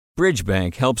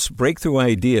Bridgebank helps breakthrough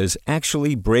ideas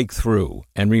actually break through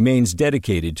and remains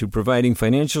dedicated to providing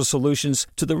financial solutions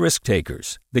to the risk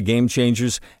takers, the game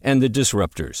changers, and the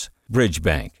disruptors.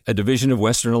 Bridgebank, a division of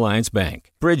Western Alliance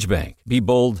Bank. Bridgebank. Be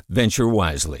bold, venture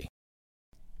wisely.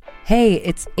 Hey,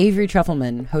 it's Avery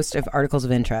Trufelman, host of Articles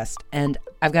of Interest, and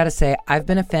I've got to say, I've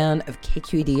been a fan of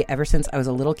KQED ever since I was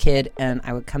a little kid, and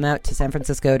I would come out to San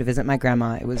Francisco to visit my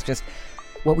grandma. It was just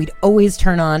what we'd always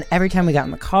turn on every time we got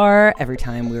in the car, every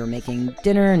time we were making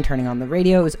dinner and turning on the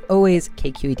radio. It was always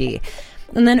KQED.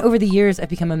 And then over the years, I've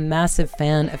become a massive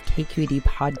fan of KQED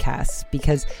podcasts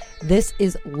because this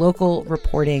is local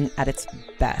reporting at its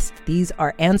best. These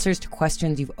are answers to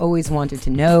questions you've always wanted to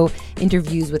know,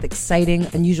 interviews with exciting,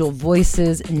 unusual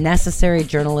voices, necessary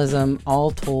journalism,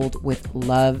 all told with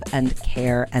love and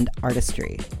care and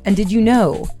artistry. And did you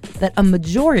know that a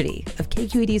majority of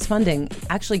KQED's funding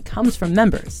actually comes from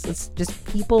members? It's just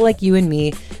people like you and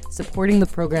me supporting the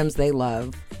programs they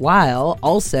love, while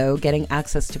also getting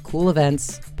access to cool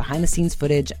events, behind-the-scenes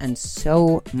footage, and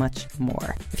so much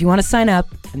more. If you want to sign up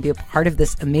and be a part of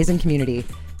this amazing community,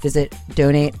 visit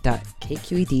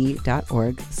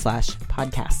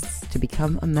donate.kqed.org/podcasts to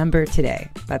become a member today.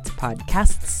 That's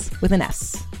podcasts with an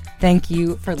S. Thank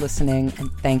you for listening, and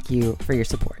thank you for your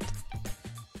support.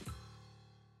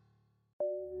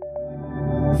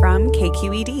 From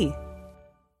KQED.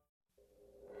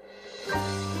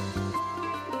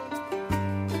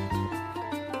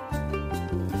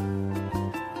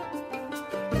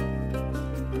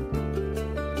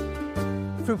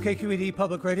 From KQED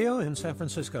Public Radio in San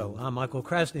Francisco, I'm Michael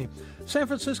Krasny. San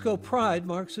Francisco Pride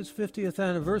marks its 50th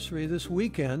anniversary this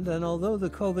weekend, and although the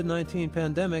COVID-19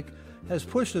 pandemic has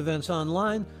pushed events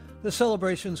online, the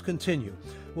celebrations continue.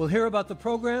 We'll hear about the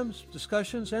programs,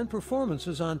 discussions, and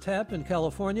performances on tap in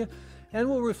California, and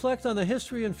we'll reflect on the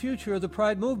history and future of the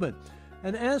Pride movement.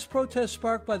 And as protests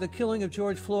sparked by the killing of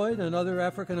George Floyd and other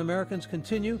African Americans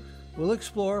continue, we'll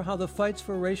explore how the fights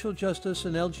for racial justice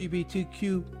and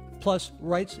LGBTQ+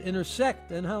 rights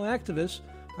intersect and how activists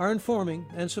are informing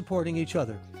and supporting each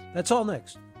other. That's all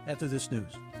next after this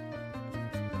news.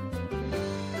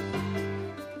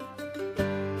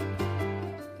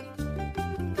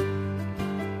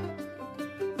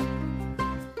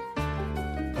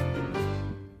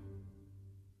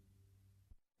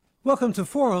 Welcome to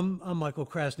Forum. I'm Michael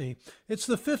Krasny. It's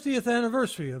the 50th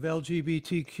anniversary of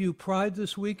LGBTQ Pride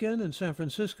this weekend in San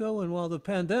Francisco, and while the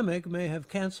pandemic may have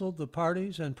canceled the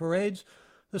parties and parades,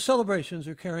 the celebrations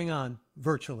are carrying on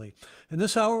virtually. In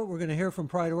this hour, we're going to hear from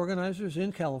Pride organizers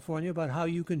in California about how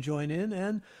you can join in,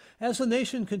 and as the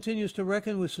nation continues to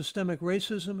reckon with systemic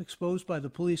racism exposed by the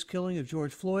police killing of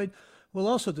George Floyd, we'll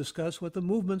also discuss what the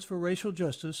movements for racial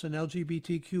justice and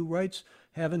LGBTQ rights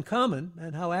have in common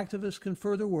and how activists can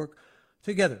further work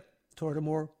together toward a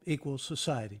more equal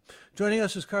society. Joining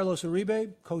us is Carlos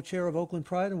Uribe, co-chair of Oakland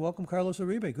Pride, and welcome, Carlos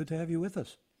Uribe. Good to have you with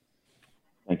us.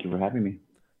 Thank you for having me.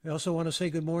 We also want to say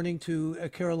good morning to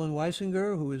Carolyn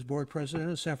Weisinger, who is board president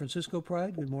of San Francisco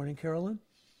Pride. Good morning, Carolyn.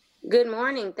 Good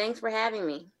morning. Thanks for having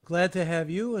me. Glad to have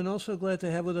you, and also glad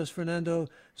to have with us Fernando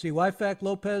Ziwaifak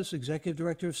Lopez, executive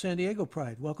director of San Diego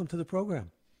Pride. Welcome to the program.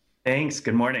 Thanks.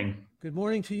 Good morning. Good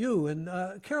morning to you. And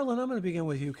Carolyn, I'm going to begin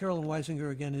with you. Carolyn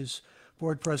Weisinger, again, is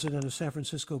board president of San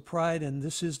Francisco Pride, and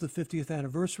this is the 50th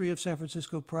anniversary of San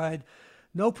Francisco Pride.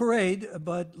 No parade,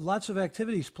 but lots of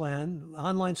activities planned.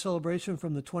 Online celebration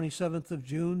from the 27th of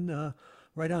June,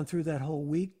 right on through that whole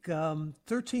week.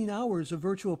 13 hours of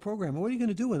virtual programming. What are you going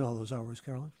to do in all those hours,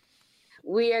 Carolyn?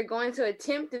 We are going to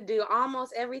attempt to do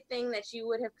almost everything that you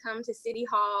would have come to City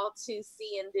Hall to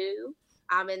see and do.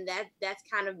 And that's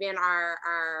kind of been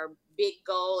our big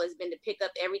goal, has been to pick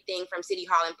up everything from City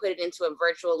Hall and put it into a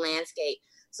virtual landscape.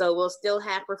 So we'll still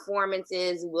have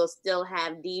performances, we'll still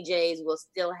have DJs, we'll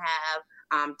still have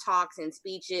talks and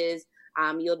speeches.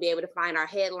 You'll be able to find our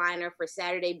headliner for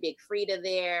Saturday, Big Frida,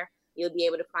 there. You'll be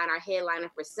able to find our headliner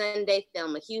for Sunday,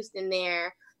 Thelma Houston,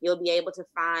 there. You'll be able to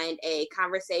find a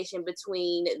conversation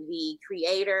between the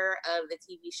creator of the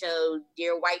TV show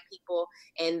Dear White People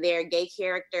and their gay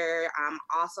character,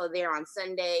 also there on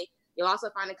Sunday. You'll also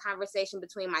find a conversation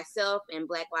between myself and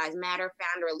Black Lives Matter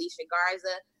founder Alicia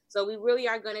Garza. So we really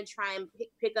are going to try and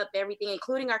pick up everything,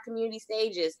 including our community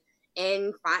stages,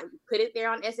 and put it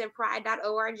there on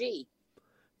sfpride.org.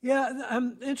 Yeah,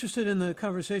 I'm interested in the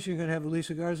conversation you're going to have with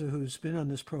Alicia Garza, who's been on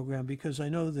this program, because I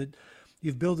know that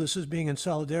you've billed this as being in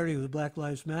solidarity with Black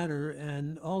Lives Matter,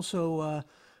 and also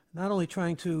not only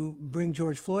trying to bring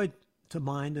George Floyd to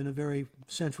mind in a very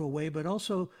central way, but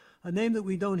also a name that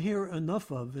we don't hear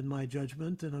enough of, in my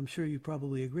judgment, and I'm sure you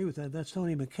probably agree with that. That's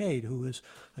Tony McCade, who is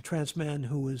a trans man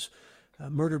who was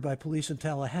murdered by police in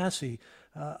Tallahassee.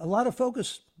 A lot of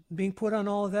focus being put on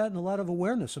all of that and a lot of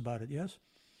awareness about it, yes?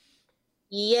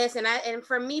 Yes, and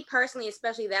for me personally,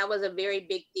 especially, that was a very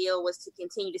big deal, was to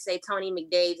continue to say Tony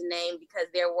McDade's name, because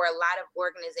there were a lot of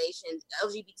organizations,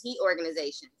 LGBT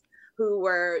organizations, who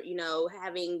were,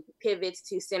 having pivots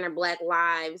to center Black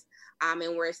lives,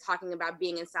 and we're talking about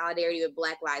being in solidarity with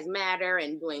Black Lives Matter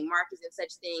and doing marches and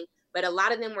such thing. But a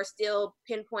lot of them were still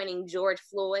pinpointing George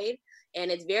Floyd. And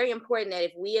it's very important that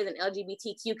if we as an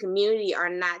LGBTQ community are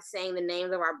not saying the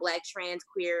names of our Black, trans,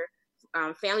 queer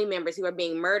family members who are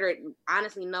being murdered,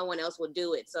 honestly, no one else will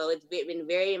do it. So it's been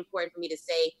very important for me to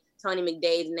say Tony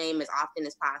McDade's name as often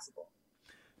as possible.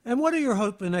 And what are your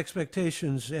hope and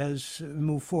expectations as we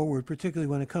move forward, particularly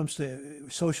when it comes to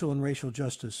social and racial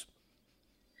justice?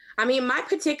 I mean, my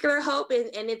particular hope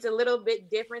is, and it's a little bit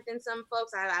different than some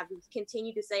folks, I've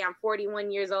continued to say I'm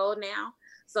 41 years old now.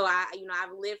 So I've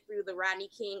lived through the Rodney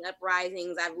King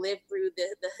uprisings. I've lived through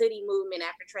the hoodie movement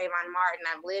after Trayvon Martin.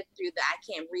 I've lived through the I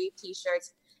Can't Breathe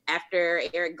t-shirts after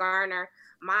Eric Garner.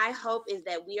 My hope is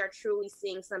that we are truly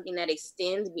seeing something that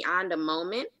extends beyond a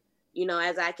moment.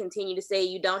 As I continue to say,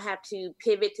 you don't have to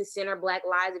pivot to center Black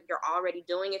lives if you're already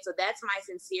doing it. So that's my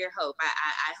sincere hope.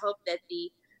 I hope that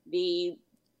the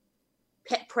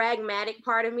pragmatic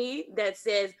part of me that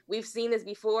says we've seen this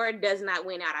before does not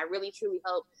win out. I really truly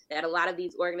hope that a lot of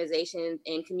these organizations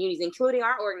and communities, including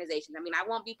our organizations, I mean, I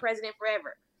won't be president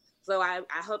forever, so I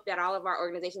hope that all of our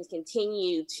organizations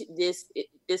continue to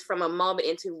this from a moment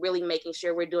into really making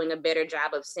sure we're doing a better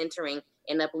job of centering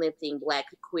and uplifting Black,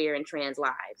 queer, and trans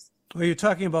lives. Well, you're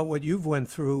talking about what you've went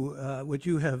through, what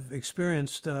you have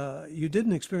experienced. You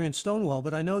didn't experience Stonewall,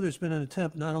 but I know there's been an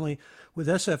attempt not only with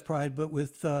SF Pride, but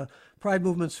with pride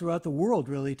movements throughout the world,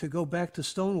 really, to go back to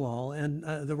Stonewall and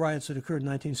the riots that occurred in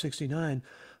 1969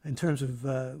 in terms of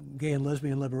gay and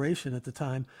lesbian liberation at the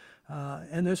time.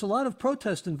 And there's a lot of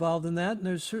protest involved in that, and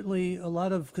there's certainly a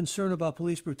lot of concern about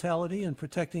police brutality and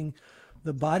protecting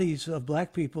the bodies of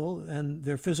Black people and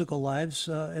their physical lives.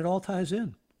 It all ties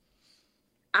in.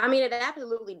 I mean, it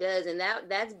absolutely does. And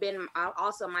that's been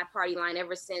also my party line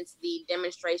ever since the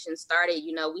demonstration started.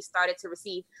 We started to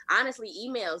receive, honestly,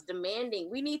 emails demanding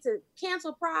we need to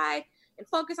cancel Pride and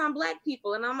focus on Black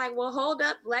people. And I'm like, well, hold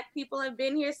up. Black people have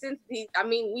been here since we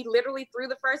literally threw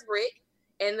the first brick,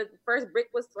 and the first brick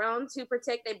was thrown to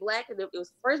protect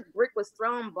first brick was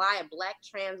thrown by a Black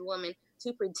trans woman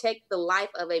to protect the life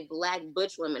of a Black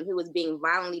butch woman who was being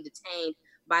violently detained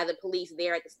by the police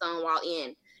there at the Stonewall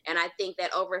Inn. And I think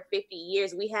that over 50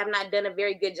 years, we have not done a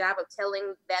very good job of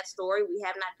telling that story. We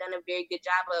have not done a very good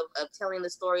job of telling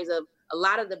the stories of a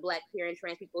lot of the Black, queer, and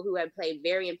trans people who have played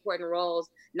very important roles,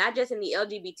 not just in the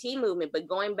LGBT movement, but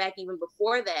going back even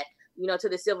before that, to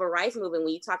the civil rights movement.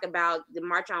 When you talk about the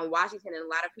March on Washington, and a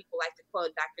lot of people like to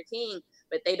quote Dr. King,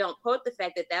 but they don't quote the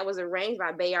fact that that was arranged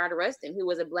by Bayard Rustin, who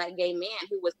was a Black gay man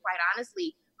who was quite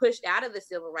honestly pushed out of the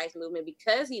civil rights movement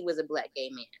because he was a Black gay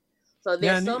man. So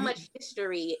there's so much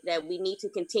history that we need to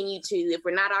continue to, if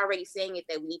we're not already saying it,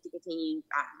 that we need to continue.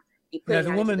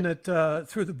 The woman that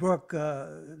threw the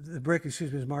brick, is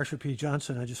Marsha P.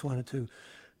 Johnson. I just wanted to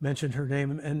mention her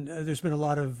name. And there's been a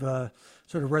lot of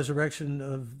sort of resurrection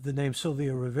of the name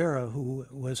Sylvia Rivera, who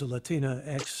was a Latina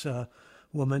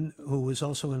ex-woman who was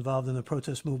also involved in the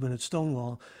protest movement at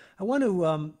Stonewall. I want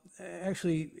to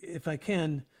actually, if I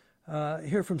can,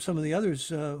 hear from some of the others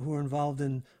who are involved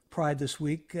in Pride this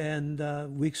week and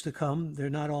weeks to come. They're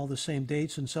not all the same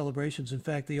dates and celebrations. In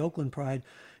fact, the Oakland Pride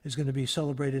is going to be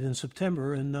celebrated in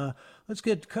September. And let's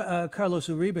get Carlos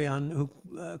Uribe on,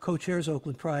 who co-chairs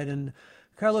Oakland Pride. And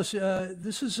Carlos,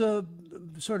 this is a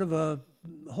sort of a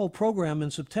whole program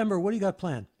in September. What do you got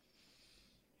planned?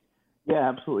 Yeah,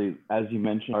 absolutely. As you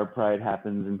mentioned, our Pride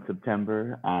happens in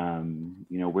September.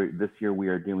 This year we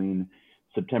are doing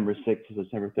September 6th to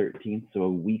September 13th, so a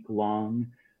week-long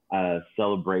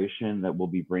celebration that will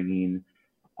be bringing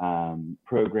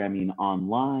programming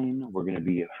online. We're going to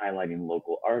be highlighting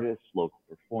local artists, local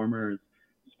performers,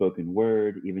 spoken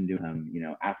word, even doing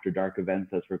after dark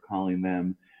events, as we're calling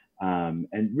them,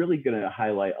 and really going to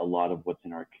highlight a lot of what's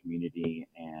in our community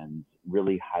and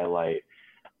really highlight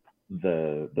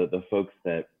the folks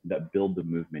that build the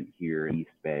movement here in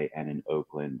East Bay and in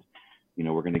Oakland.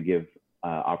 We're going to give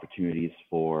opportunities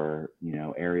for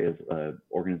areas,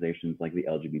 organizations like the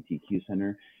LGBTQ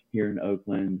Center here in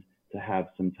Oakland to have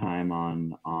some time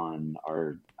on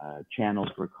our channels,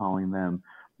 we're calling them.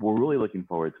 We're really looking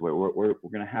forward to it. We're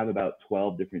going to have about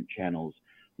 12 different channels,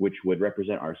 which would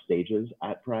represent our stages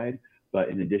at Pride. But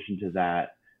in addition to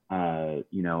that,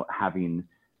 having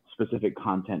specific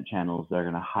content channels that are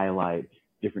going to highlight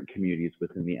different communities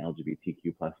within the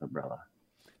LGBTQ plus umbrella.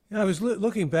 I was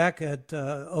looking back at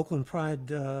Oakland Pride.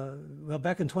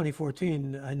 Back in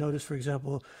 2014, I noticed, for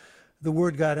example, the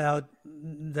word got out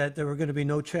that there were going to be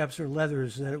no chaps or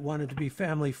leathers, that it wanted to be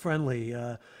family friendly,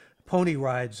 pony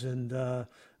rides and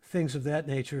things of that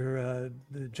nature,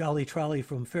 the Jolly Trolley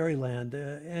from Fairyland.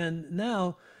 And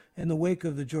now, in the wake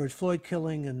of the George Floyd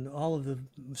killing and all of the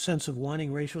sense of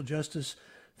wanting racial justice,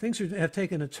 have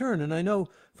taken a turn. And I know,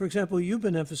 for example, you've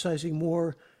been emphasizing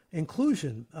more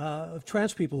inclusion of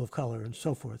trans people of color and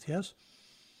so forth, yes?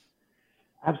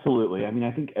 Absolutely. I mean,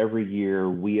 I think every year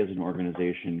we as an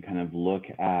organization kind of look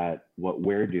at what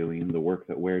we're doing, the work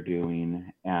that we're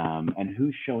doing, and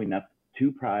who's showing up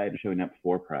to Pride, showing up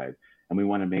for Pride. And we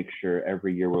want to make sure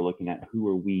every year we're looking at who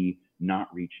are we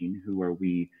not reaching, who are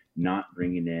we not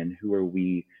bringing in, who are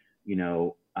we,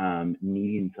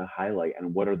 needing to highlight,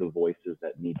 and what are the voices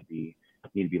that need to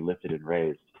be lifted and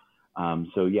raised.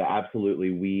 So yeah,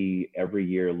 absolutely. We every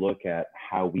year look at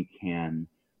how we can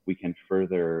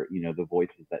further, the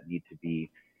voices that need to be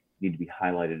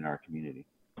highlighted in our community.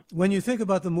 When you think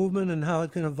about the movement and how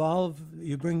it can evolve,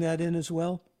 you bring that in as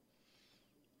well?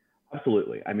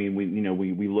 Absolutely. I mean,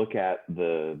 we look at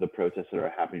the protests that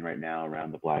are happening right now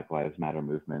around the Black Lives Matter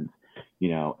movement,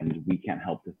 and we can't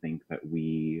help to think that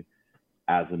we,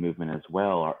 as a movement as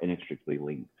well, are inextricably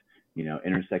linked.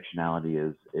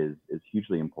 Intersectionality is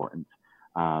hugely important,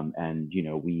 and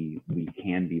we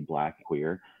can be Black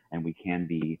queer, and we can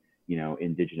be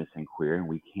Indigenous and queer, and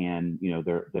we can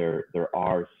there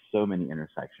are so many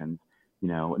intersections.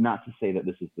 Not to say that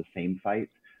this is the same fight,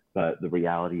 but the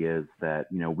reality is that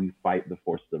we fight the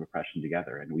forces of oppression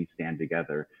together, and we stand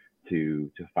together to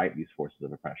fight these forces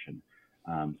of oppression.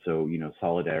 So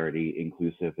solidarity,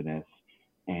 inclusiveness,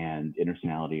 and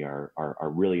intersectionality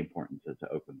are really important to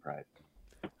Oakland Pride.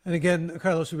 And again,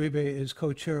 Carlos Uribe is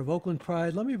co-chair of Oakland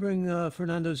Pride. Let me bring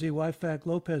Fernando Z. Wyfack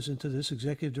Lopez into this,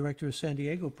 executive director of San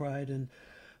Diego Pride. And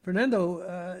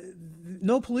Fernando,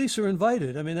 no police are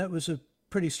invited. I mean, that was a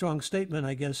pretty strong statement,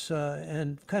 I guess,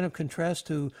 and kind of contrast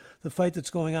to the fight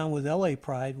that's going on with LA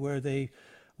Pride, where they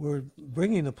were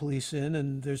bringing the police in,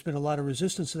 and there's been a lot of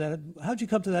resistance to that. How'd you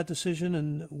come to that decision,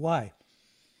 and why?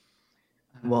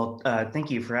 Well, thank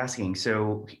you for asking.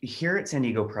 So here at San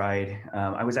Diego Pride,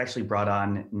 I was actually brought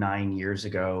on 9 years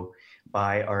ago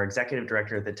by our executive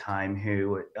director at the time,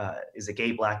 who is a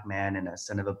gay Black man and a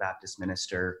son of a Baptist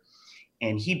minister.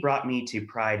 And he brought me to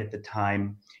Pride at the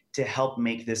time to help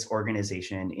make this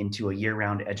organization into a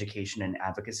year-round education and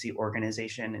advocacy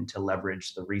organization, and to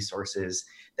leverage the resources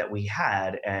that we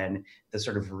had and the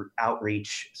sort of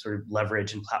outreach, sort of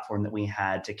leverage and platform that we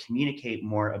had to communicate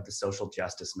more of the social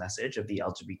justice message of the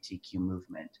LGBTQ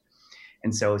movement.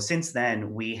 And so since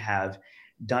then, we have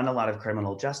done a lot of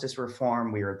criminal justice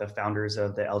reform. We are the founders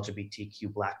of the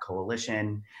LGBTQ Black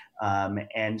Coalition.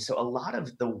 And so a lot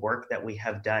of the work that we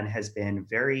have done has been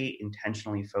very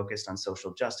intentionally focused on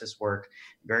social justice work,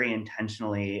 very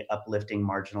intentionally uplifting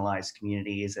marginalized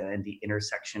communities and the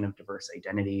intersection of diverse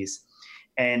identities.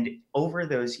 And over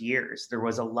those years, there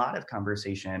was a lot of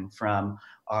conversation from,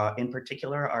 in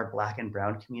particular, our Black and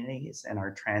Brown communities and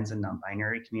our trans and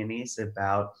non-binary communities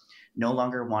about no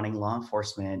longer wanting law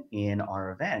enforcement in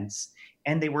our events.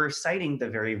 And they were citing the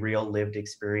very real lived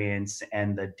experience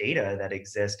and the data that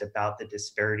exists about the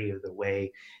disparity of the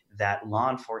way that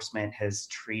law enforcement has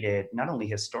treated, not only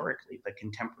historically, but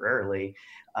contemporarily,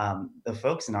 the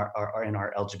folks in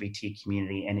our LGBT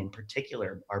community, and in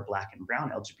particular, our Black and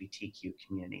Brown LGBTQ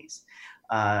communities.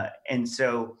 And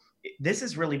so this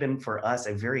has really been for us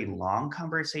a very long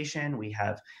conversation. We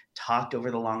have talked over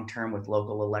the long term with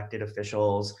local elected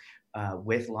officials,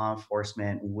 with law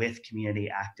enforcement, with community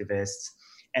activists.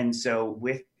 And so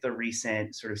with the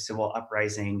recent sort of civil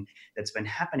uprising that's been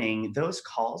happening, those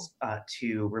calls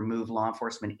to remove law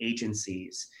enforcement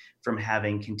agencies from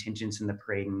having contingents in the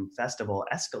parade and festival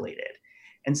escalated.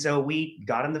 And so we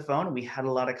got on the phone and we had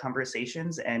a lot of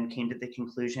conversations and came to the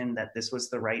conclusion that this was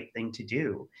the right thing to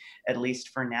do, at least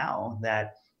for now,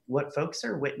 that what folks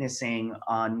are witnessing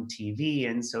on TV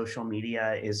and social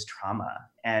media is trauma.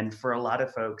 And for a lot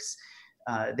of folks,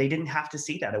 they didn't have to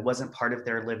see that. It wasn't part of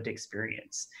their lived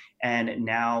experience. And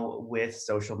now with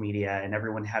social media and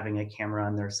everyone having a camera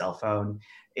on their cell phone,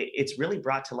 it's really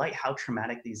brought to light how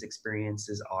traumatic these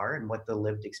experiences are and what the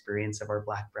lived experience of our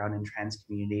Black, Brown, and trans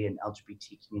community and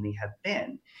LGBT community have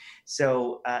been.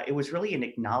 So it was really an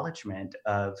acknowledgement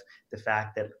of the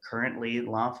fact that currently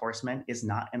law enforcement is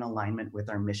not in alignment with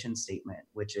our mission statement,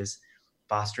 which is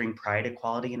fostering pride,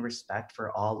 equality, and respect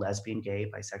for all lesbian, gay,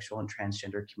 bisexual, and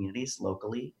transgender communities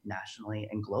locally, nationally,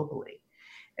 and globally.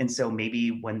 And so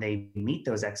maybe when they meet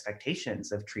those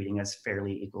expectations of treating us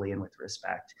fairly, equally, and with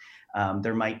respect,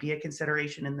 there might be a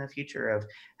consideration in the future of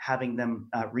having them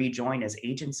rejoin as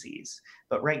agencies.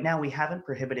 But right now, we haven't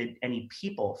prohibited any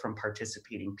people from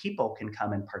participating. People can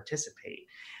come and participate.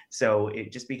 So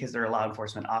just because they're a law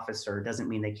enforcement officer doesn't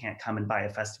mean they can't come and buy a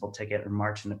festival ticket or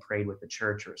march in the parade with the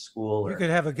church or a school. You could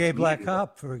have a gay black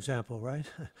cop, for example, right?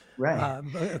 Right.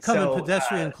 Come in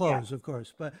pedestrian clothes, of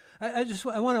course. But I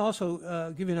want to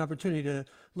also give you an opportunity to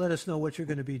let us know what you're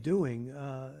going to be doing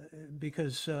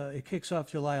because it kicks off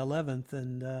July 11th,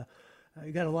 and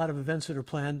you got a lot of events that are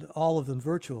planned, all of them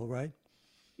virtual, right?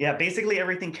 Yeah, basically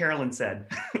everything Carolyn said.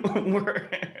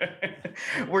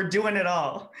 We're doing it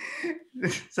all.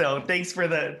 So thanks for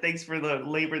the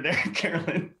labor there,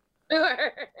 Carolyn.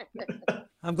 Sure.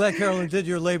 I'm glad Carolyn did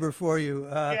your labor for you.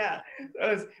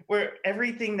 Where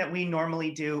everything that we normally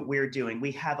do, we're doing.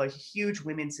 We have a huge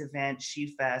women's event,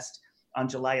 She Fest, on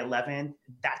July 11th.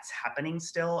 That's happening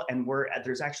still, and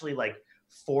there's actually like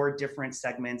 4 different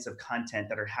segments of content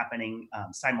that are happening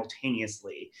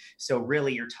simultaneously. So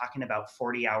really, you're talking about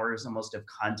 40 hours almost of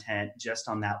content just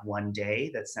on that one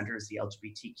day that centers the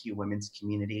LGBTQ women's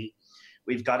community.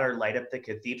 We've got our Light Up the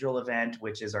Cathedral event,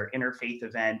 which is our interfaith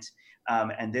event.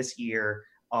 And this year,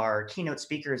 our keynote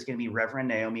speaker is going to be Reverend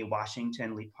Naomi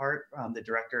Washington Leapart, the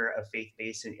Director of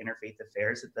Faith-Based and Interfaith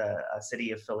Affairs at the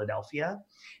City of Philadelphia.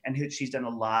 And she's done a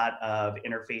lot of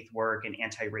interfaith work and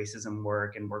anti-racism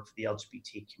work and work for the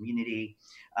LGBT community.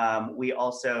 We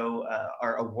also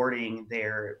are awarding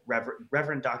their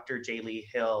Reverend Dr. J. Lee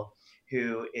Hill,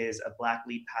 who is a Black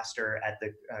lead pastor at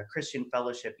the Christian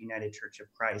Fellowship United Church of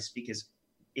Christ, because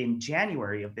in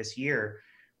January of this year,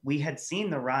 we had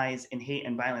seen the rise in hate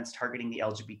and violence targeting the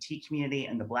LGBT community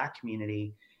and the Black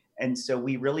community. And so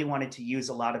we really wanted to use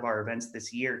a lot of our events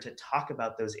this year to talk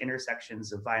about those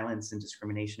intersections of violence and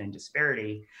discrimination and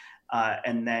disparity.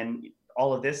 And then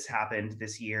all of this happened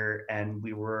this year, and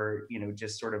we were,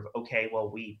 just sort of, okay,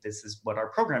 well, this is what our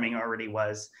programming already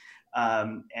was.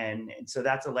 And so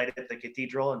that's a Light at the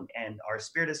Cathedral, and our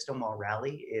Spirit of Stonewall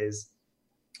Rally is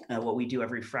what we do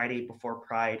every Friday before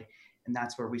Pride. And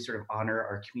that's where we sort of honor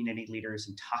our community leaders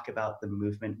and talk about the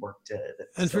movement work.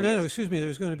 And Fernando, excuse me,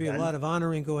 there's going to be a lot of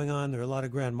honoring going on. There are a lot of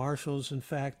grand marshals, in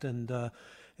fact, and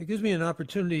it gives me an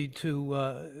opportunity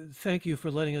to thank you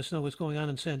for letting us know what's going on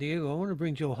in San Diego. I want to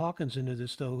bring Joe Hawkins into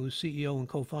this, though, who's CEO and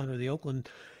co-founder of the Oakland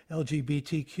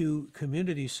LGBTQ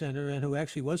Community Center, and who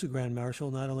actually was a grand marshal,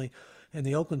 not only in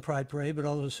the Oakland Pride Parade, but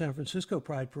also the San Francisco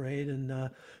Pride Parade. And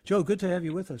Joe, good to have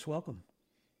you with us. Welcome.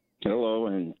 Hello,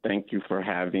 and thank you for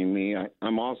having me.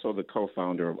 I'm also the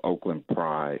co-founder of Oakland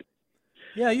Pride.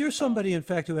 Yeah, you're somebody, in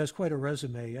fact, who has quite a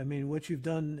resume. I mean, what you've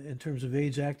done in terms of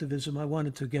AIDS activism, I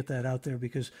wanted to get that out there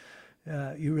because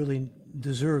you really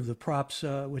deserve the props.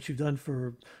 What you've done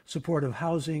for supportive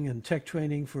housing and tech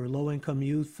training for low-income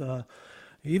youth. You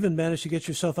even managed to get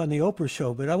yourself on the Oprah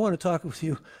show. But I want to talk with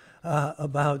you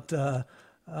about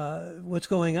what's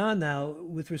going on now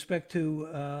with respect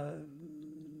to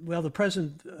the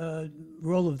present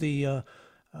role of the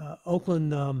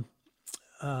Oakland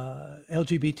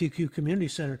LGBTQ Community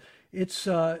Center. It's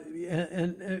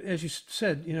and as you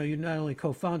said, you're not only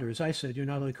co-founder, as I said, you're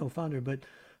not only co-founder, but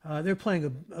they're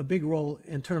playing a big role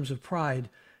in terms of pride,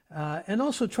 and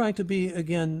also trying to be,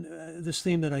 again, this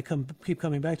theme that I keep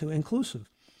coming back to, inclusive.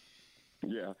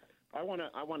 Yeah, I want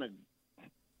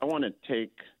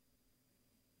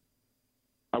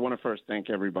to first thank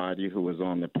everybody who was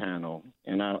on the panel,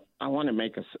 and I want to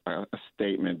make a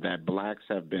statement that Blacks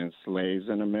have been slaves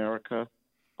in America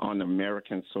on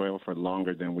American soil for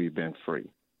longer than we've been free.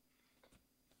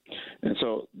 And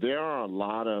so there are a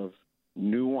lot of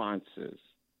nuances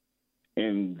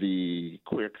in the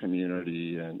queer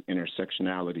community and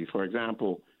intersectionality. For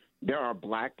example, there are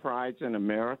Black prides in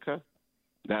America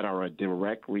that are a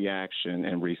direct reaction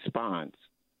and response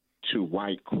to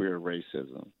white queer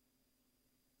racism.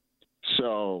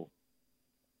 So,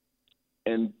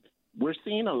 and we're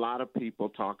seeing a lot of people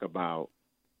talk about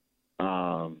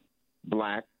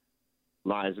Black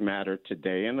Lives Matter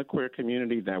today in the queer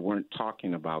community that weren't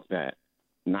talking about that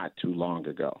not too long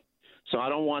ago. So I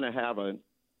don't want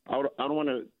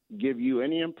to give you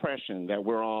any impression that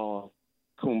we're all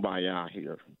kumbaya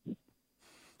here.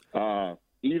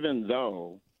 Even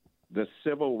though the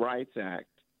Civil Rights Act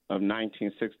of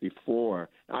 1964,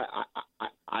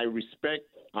 I respect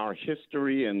our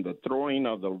history and the throwing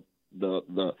of the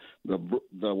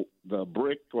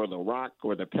brick or the rock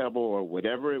or the pebble or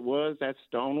whatever it was, that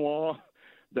Stonewall,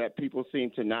 that people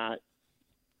seem to not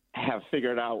have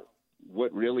figured out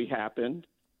what really happened.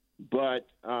 But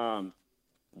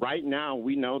right now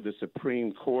we know the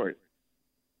Supreme Court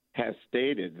has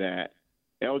stated that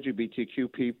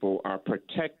LGBTQ people are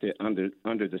protected under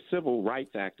the Civil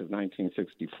Rights Act of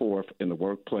 1964 in the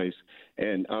workplace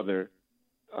and other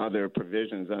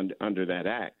provisions under that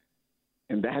act.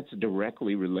 And that's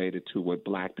directly related to what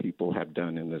black people have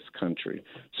done in this country.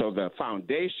 So the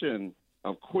foundation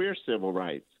of queer civil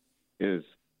rights is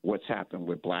what's happened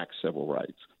with black civil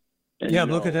rights. And yeah,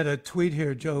 I'm looking at a tweet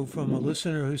here, Joe, from a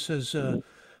listener who says,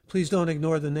 please don't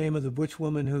ignore the name of the butch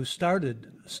woman who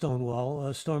started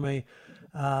Stonewall, Stormy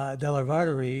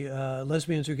Delavateri.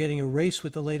 Lesbians are getting erased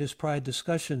with the latest Pride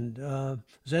discussion.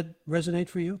 Does that resonate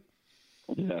for you?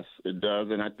 Yes, it does.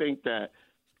 And I think that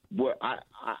what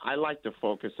I like to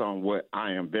focus on what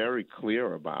I am very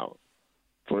clear about,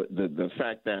 for the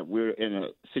fact that we're in a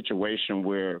situation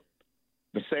where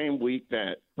the same week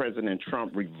that President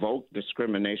Trump revoked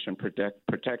discrimination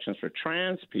protections for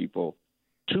trans people,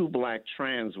 2 black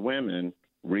trans women,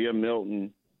 Rhea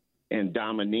Milton and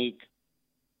Dominique,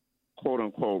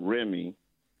 quote-unquote, Remy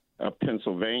of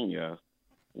Pennsylvania,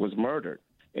 was murdered.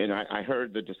 And I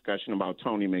heard the discussion about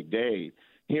Tony McDade.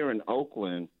 Here in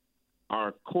Oakland,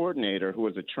 our coordinator, who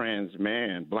was a trans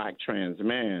man, black trans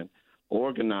man,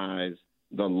 organized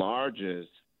the largest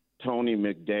Tony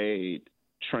McDade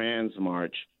trans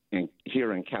march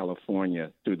here in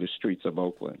California through the streets of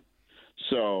Oakland.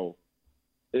 So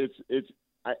I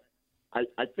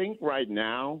think right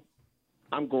now,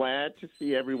 I'm glad to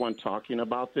see everyone talking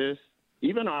about this.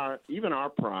 Even our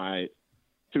pride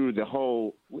through the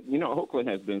whole, Oakland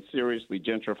has been seriously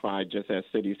gentrified, just as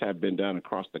cities have been done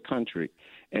across the country.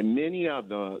 And many of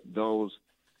the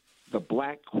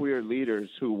black queer leaders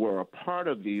who were a part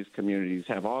of these communities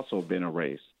have also been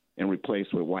erased and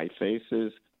replaced with white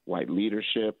faces, white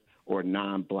leadership, or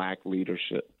non-black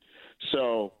leadership.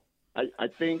 So I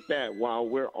think that while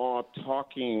we're all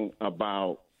talking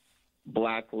about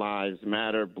Black Lives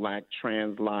Matter, Black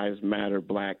Trans Lives Matter,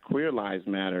 Black Queer Lives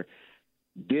Matter,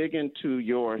 dig into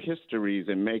your histories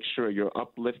and make sure you're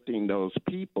uplifting those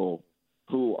people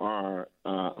who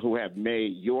have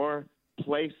made your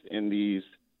place in these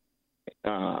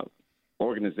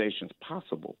organizations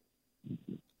possible.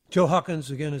 Joe Hawkins,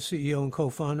 again, is CEO and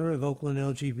co-founder of Oakland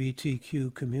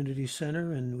LGBTQ Community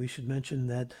Center, and we should mention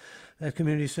that that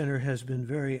community center has been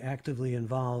very actively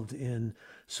involved in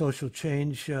social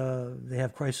change. They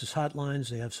have crisis hotlines,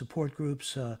 they have support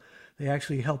groups, they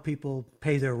actually help people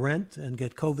pay their rent and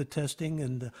get COVID testing.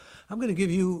 And I'm going to give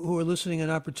you who are listening an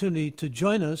opportunity to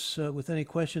join us with any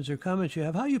questions or comments you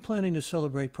have. How are you planning to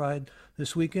celebrate Pride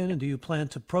this weekend, and do you plan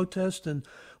to protest? And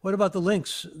what about the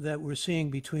links that we're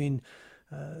seeing between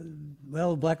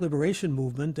Black liberation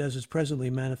movement as it's presently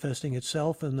manifesting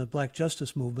itself, and the Black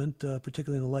justice movement,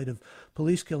 particularly in the light of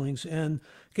police killings, and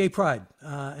gay pride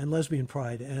and lesbian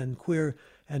pride and queer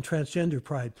and transgender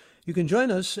pride? You can join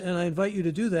us, and I invite you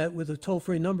to do that with a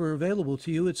toll-free number available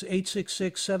to you. It's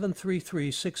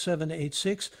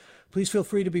 866-733-6786. Please feel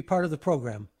free to be part of the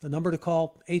program. The number to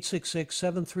call,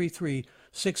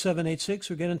 866-733-6786,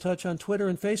 or get in touch on Twitter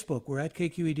and Facebook. We're at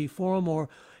KQED Forum, or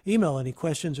email any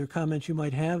questions or comments you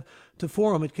might have to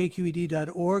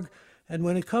forum@kqed.org. And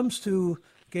when it comes to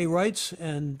gay rights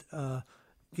and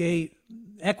gay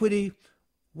equity,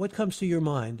 what comes to your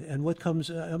mind? And what comes,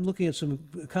 I'm looking at some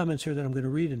comments here that I'm going to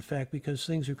read, in fact, because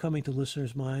things are coming to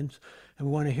listeners' minds, and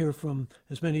we want to hear from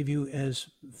as many of you as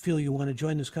feel you want to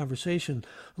join this conversation.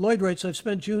 Lloyd writes, I've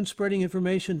spent June spreading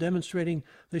information demonstrating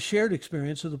the shared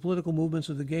experience of the political movements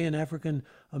of the gay and African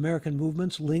American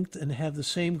movements, linked and have the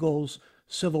same goals: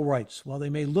 civil rights. While they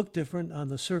may look different on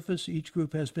the surface, each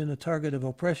group has been a target of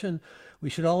oppression. We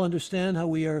should all understand how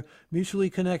we are mutually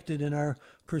connected in our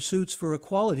pursuits for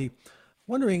equality.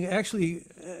 Wondering, actually,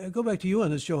 go back to you on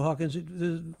this, Joe Hawkins.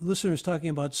 The listener is talking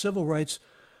about civil rights,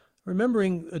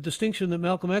 remembering a distinction that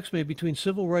Malcolm X made between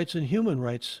civil rights and human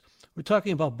rights. We're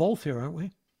talking about both here, aren't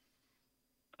we?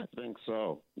 I think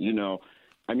so. The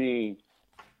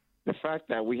fact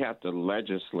that we have to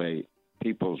legislate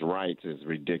people's rights is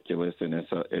ridiculous, and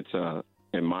it's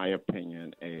in my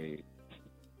opinion,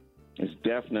 it's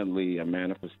definitely a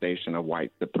manifestation of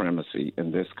white supremacy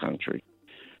in this country.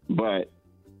 But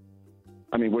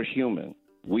we're human.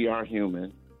 We are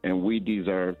human, and we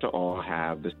deserve to all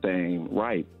have the same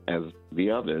right as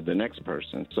the next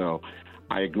person. So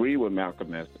I agree with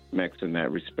Malcolm X in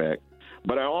that respect.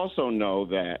 But I also know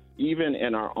that even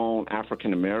in our own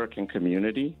African American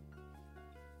community,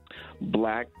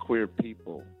 Black queer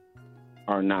people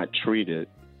are not treated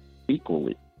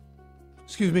equally.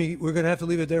 Excuse me, we're going to have to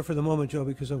leave it there for the moment, Joe,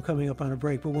 because I'm coming up on a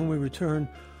break. But when we return,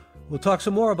 we'll talk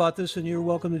some more about this, and you're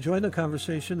welcome to join the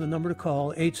conversation. The number to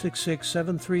call,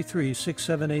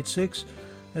 866-733-6786.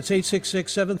 That's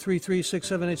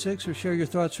 866-733-6786, or share your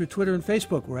thoughts through Twitter and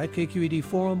Facebook. We're at KQED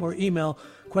Forum, or email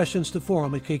questions to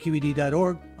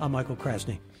forum@kqed.org. I'm Michael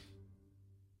Krasny.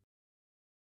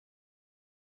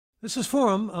 This is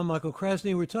Forum. I'm Michael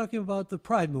Krasny. We're talking about the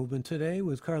Pride movement today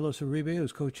with Carlos Uribe,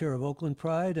 who's co-chair of Oakland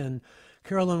Pride, and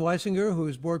Carolyn Weisinger, who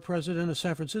is board president of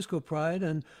San Francisco Pride,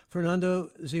 and Fernando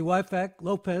Ziwifak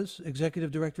Lopez, executive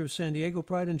director of San Diego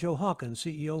Pride, and Joe Hawkins,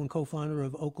 CEO and co-founder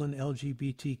of Oakland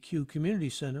LGBTQ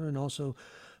Community Center, and also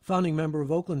founding member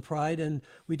of Oakland Pride. And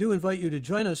we do invite you to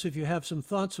join us if you have some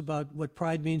thoughts about what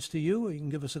Pride means to you. You can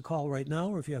give us a call right now,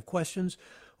 or if you have questions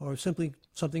or simply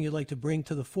something you'd like to bring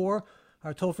to the fore.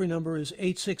 Our toll-free number is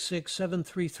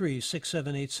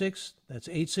 866-733-6786. That's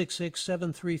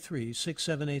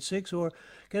 866-733-6786. Or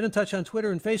get in touch on Twitter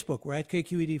and Facebook. We're at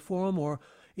KQED Forum, or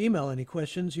email any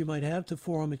questions you might have to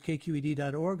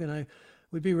forum@kqed.org. And I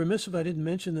would be remiss if I didn't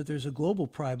mention that there's a global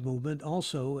Pride movement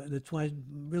also that's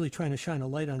really trying to shine a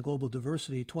light on global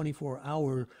diversity,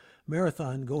 24-hour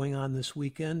marathon going on this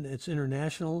weekend. It's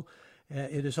international.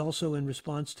 It is also in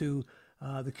response to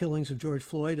the killings of George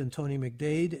Floyd and Tony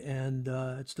McDade, and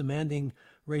it's demanding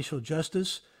racial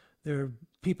justice. There are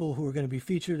people who are going to be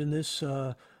featured in this,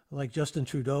 like Justin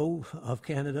Trudeau of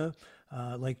Canada,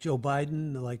 like Joe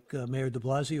Biden, like Mayor de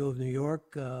Blasio of New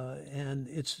York, and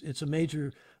it's a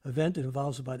major event. It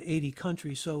involves about 80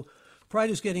 countries. So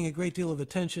Pride is getting a great deal of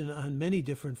attention on many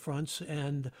different fronts.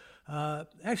 And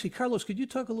actually, Carlos, could you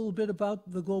talk a little bit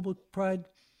about the Global Pride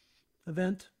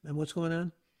event and what's going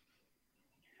on?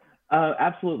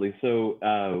 Absolutely. So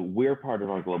we're part of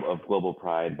our Global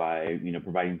Pride by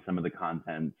providing some of the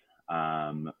content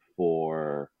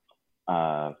for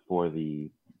the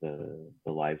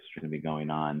live stream to be going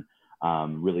on,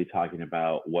 really talking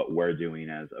about what we're doing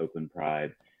as Oakland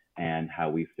Pride and how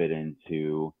we fit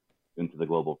into the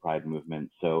Global Pride movement.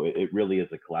 So it really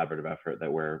is a collaborative effort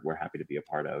that we're happy to be a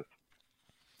part of.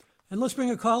 And let's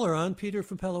bring a caller on. Peter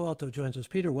from Palo Alto joins us.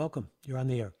 Peter, welcome. You're on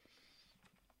the air.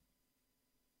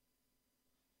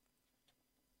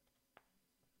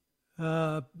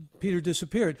 Peter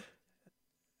disappeared.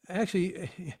 Actually,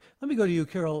 let me go to you,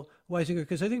 Carol Weisinger,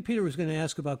 because I think Peter was going to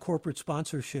ask about corporate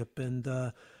sponsorship and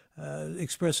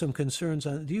express some concerns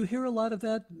on. Do you hear a lot of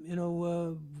that?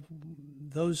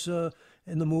 Those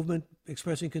in the movement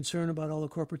expressing concern about all the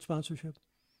corporate sponsorship?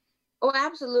 Oh,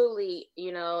 absolutely.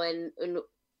 And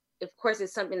of course,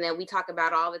 it's something that we talk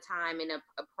about all the time in a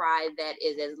pride that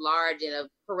is as large and a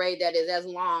parade that is as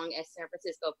long as San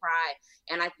Francisco Pride.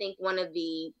 And I think one of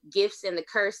the gifts and the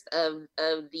curse of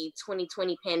the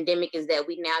 2020 pandemic is that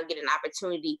we now get an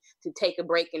opportunity to take a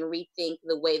break and rethink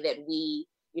the way that we,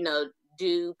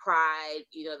 do Pride,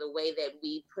 the way that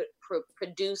we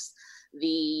produce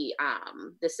the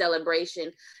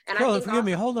celebration. And Carol, I think forgive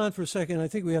me, hold on for a second. I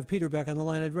think we have Peter back on the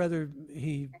line. I'd rather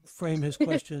he frame his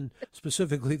question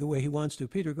specifically the way he wants to.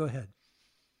 Peter, go ahead.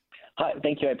 Hi,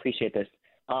 thank you. I appreciate this.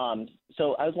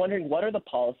 So I was wondering, what are the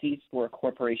policies for a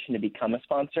corporation to become a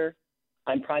sponsor?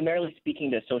 I'm primarily speaking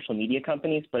to social media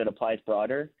companies, but it applies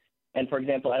broader. And for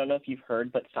example, I don't know if you've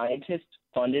heard, but scientists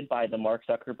funded by the Mark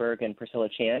Zuckerberg and Priscilla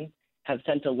Chan have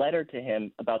sent a letter to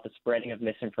him about the spreading of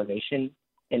misinformation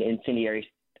and incendiary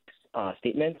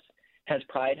statements. Has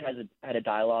Pride had a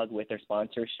dialogue with their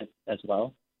sponsorship as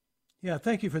well? Yeah,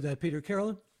 thank you for that, Peter.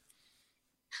 Carolyn?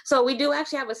 So we do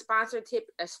actually have a sponsorship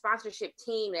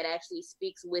team that actually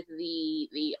speaks with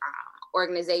the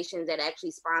organizations that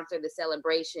actually sponsor the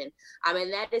celebration.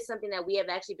 And that is something that we have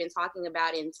actually been talking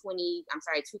about in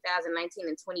 2019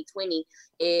 and 2020,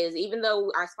 is even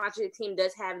though our sponsorship team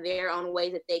does have their own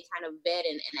ways that they kind of vet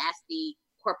and ask the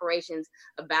corporations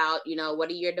about, what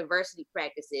are your diversity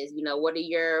practices? What are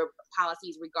your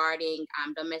policies regarding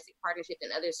domestic partnerships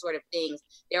and other sort of things?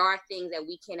 There are things that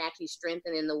we can actually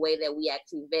strengthen in the way that we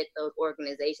actually vet those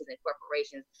organizations and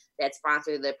corporations that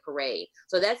sponsor the parade.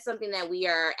 So that's something that we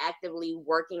are actively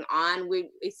working on.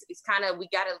 We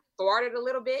got thwarted a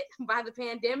little bit by the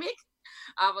pandemic.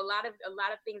 A lot of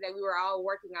things that we were all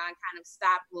working on kind of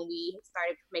stopped when we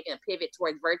started making a pivot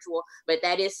towards virtual. But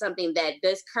that is something that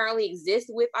does currently exist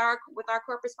with our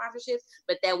corporate sponsorships,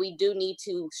 but that we do need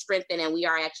to strengthen, and we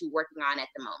are actually working on at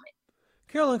the moment.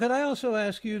 Carolyn, could I also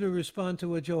ask you to respond to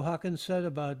what Joe Hawkins said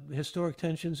about historic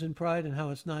tensions in Pride and how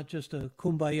it's not just a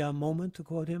kumbaya moment, to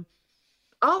quote him?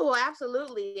 Oh, well,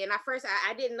 absolutely. And I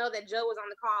didn't know that Joe was on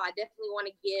the call. I definitely want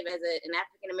to give, as an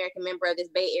African-American member of this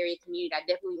Bay Area community, I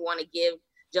definitely want to give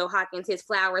Joe Hawkins his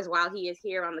flowers while he is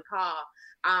here on the call.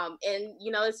 And,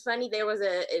 it's funny, there was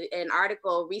an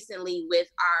article recently with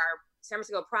our San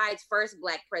Francisco Pride's first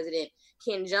Black president,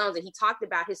 Ken Jones, and he talked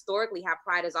about historically how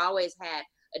Pride has always had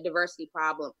a diversity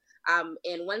problem.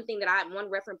 And one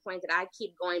reference point that I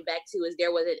keep going back to is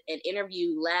there was an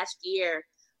interview last year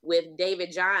with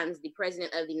David Johns, the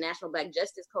president of the National Black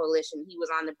Justice Coalition. He was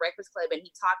on the Breakfast Club, and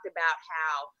he talked about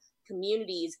how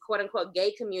communities, quote unquote,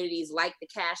 gay communities like the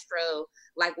Castro,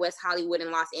 like West Hollywood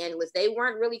and Los Angeles, they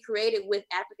weren't really created with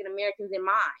African Americans in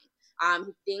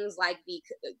mind. Things like the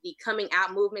coming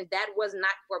out movement, that was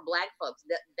not for Black folks.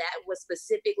 That was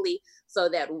specifically so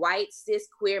that white cis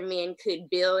queer men could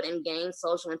build and gain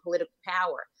social and political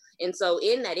power. And so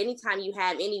in that, anytime you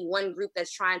have any one group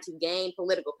that's trying to gain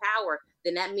political power,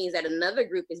 then that means that another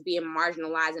group is being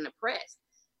marginalized and oppressed.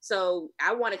 So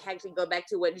I want to actually go back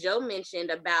to what Joe mentioned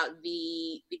about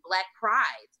the Black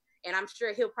Prides. And I'm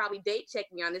sure he'll probably date check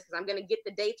me on this because I'm going to get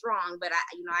the dates wrong. But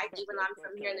even though I'm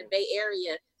from here in the Bay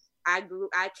Area,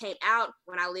 I came out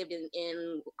when I lived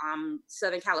in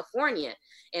Southern California,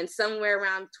 and somewhere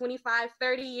around 25,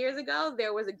 30 years ago,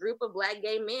 there was a group of Black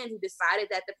gay men who decided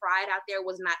that the pride out there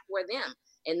was not for them.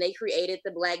 And they created the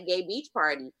Black Gay Beach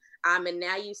Party. And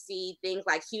now you see things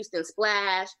like Houston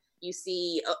Splash, you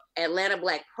see Atlanta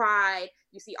Black Pride,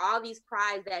 you see all these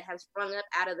prides that have sprung up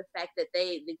out of the fact that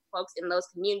the folks in those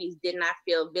communities did not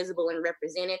feel visible and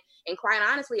represented. And quite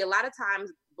honestly, a lot of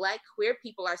times Black queer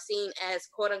people are seen as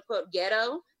quote unquote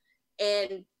ghetto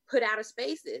and put out of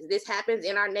spaces. This happens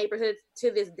in our neighborhoods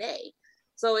to this day.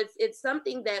 So it's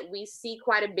something that we see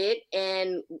quite a bit.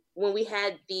 And when we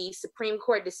had the Supreme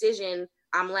Court decision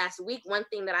last week, one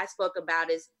thing that I spoke about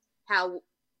is how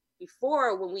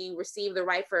before, when we received the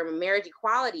right for marriage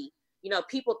equality,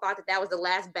 people thought that was the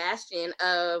last bastion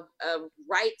of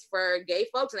rights for gay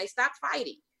folks, and they stopped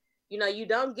fighting. You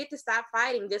don't get to stop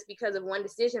fighting just because of one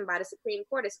decision by the Supreme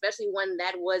Court, especially one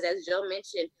that was, as Joe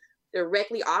mentioned,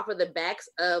 directly off of the backs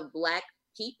of Black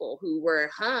people who were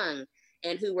hung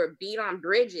and who were beat on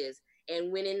bridges.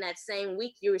 And when in that same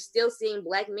week, you were still seeing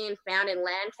Black men found in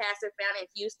Lancaster, found in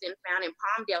Houston, found in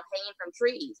Palmdale, hanging from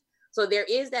trees. So there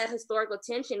is that historical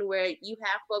tension where you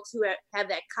have folks who have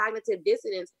that cognitive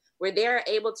dissonance where they're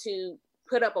able to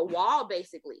put up a wall,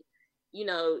 basically.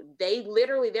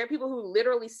 There are people who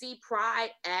literally see pride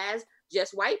as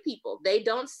just white people. They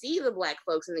don't see the Black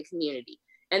folks in the community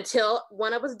until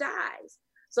one of us dies.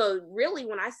 So really,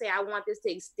 when I say I want this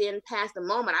to extend past the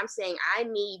moment, I'm saying I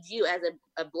need you as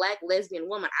a Black lesbian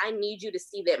woman. I need you to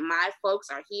see that my folks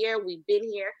are here. We've been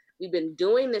here. We've been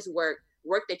doing this work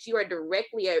that you are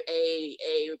directly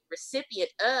a recipient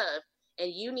of.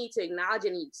 And you need to acknowledge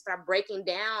and start breaking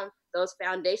down those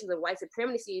foundations of white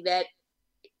supremacy that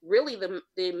really the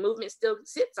movement still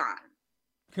sits on.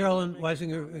 Carolyn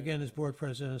Weisinger, again, is board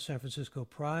president of San Francisco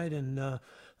Pride. And let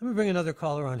me bring another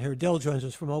caller on here. Dell joins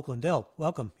us from Oakland. Dell,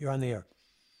 welcome. You're on the air.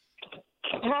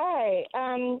 Hi.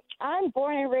 I'm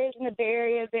born and raised in the Bay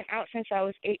Area. Been out since I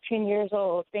was 18 years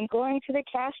old. Been going to the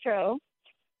Castro,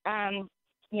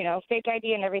 fake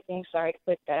ID and everything. Sorry to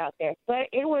put that out there. But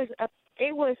it was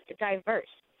diverse.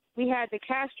 We had the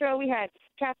Castro. We had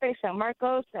Cafe San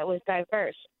Marcos that was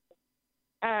diverse.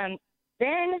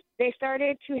 Then they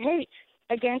started to hate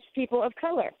against people of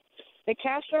color. The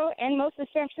Castro and most of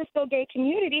the San Francisco gay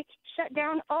community shut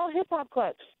down all hip-hop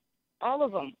clubs, all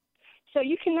of them. So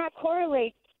you cannot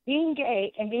correlate being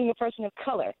gay and being a person of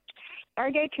color.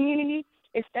 Our gay community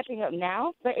is stepping up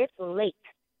now, but it's late.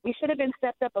 We should have been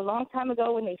stepped up a long time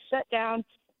ago when they shut down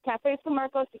Cafe San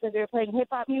Marcos because they were playing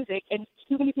hip-hop music and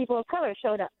too many people of color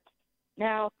showed up.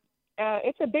 Now,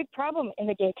 it's a big problem in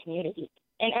the gay community.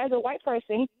 And as a white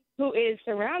person who is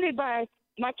surrounded by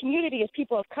my community as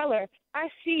people of color, I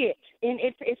see it, and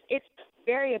it's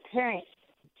very apparent.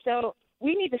 So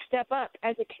we need to step up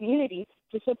as a community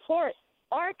to support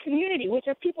our community, which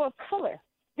are people of color.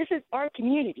 This is our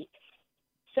community.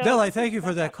 So, Del, I thank you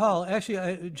for that call.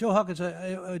 Actually, Joe Hawkins,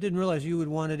 I didn't realize you would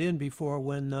want it in before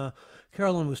when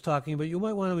Carolyn was talking, but you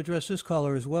might want to address this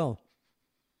caller as well.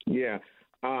 Yeah.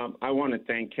 I want to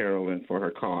thank Carolyn for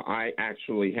her call. I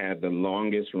actually had the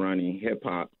longest running hip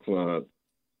hop club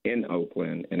in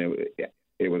Oakland, and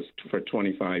it was for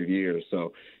 25 years.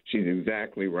 So she's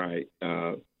exactly right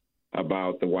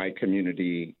about the white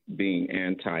community being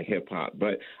anti-hip hop.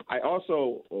 But I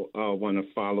also want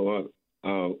to follow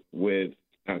up with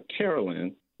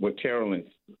Carolyn.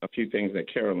 A few things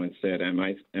that Carolyn said.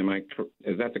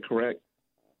 Is that the correct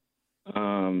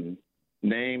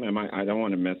name? I don't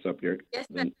want to mess up the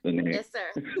name. Yes,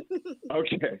 sir.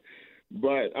 Okay.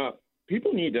 But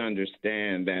people need to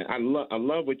understand that I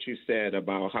love what you said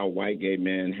about how white gay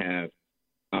men have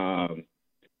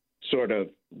sort of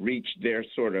reached their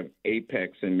sort of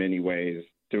apex in many ways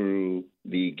through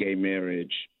the gay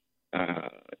marriage,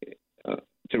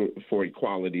 for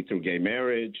equality through gay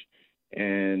marriage.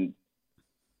 And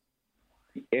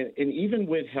And even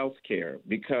with healthcare,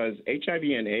 because HIV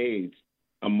and AIDS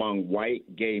among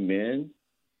white gay men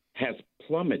has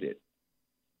plummeted.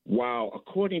 While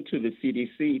according to the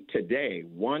CDC today,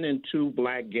 1 in 2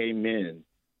 black gay men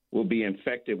will be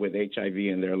infected with HIV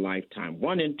in their lifetime.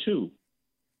 1 in 2.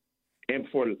 And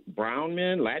for brown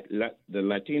men, the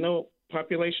Latino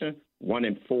population, 1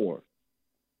 in 4.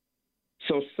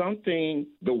 So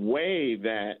the way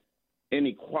that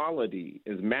inequality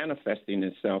is manifesting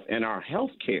itself in our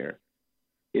health care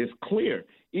is clear.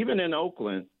 Even in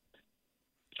Oakland,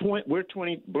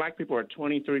 black people are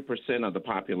 23% of the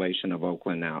population of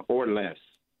Oakland now, or less.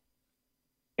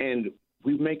 And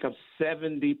we make up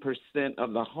 70%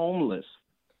 of the homeless.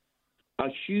 A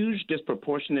huge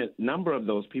disproportionate number of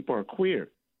those people are queer.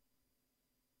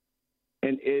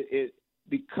 And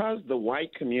because the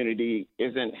white community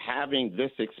isn't having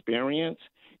this experience,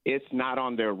 it's not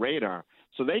on their radar.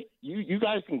 So you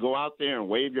guys can go out there and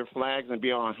wave your flags and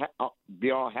be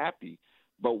all happy,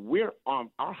 but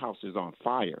our house is on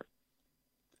fire.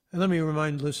 And let me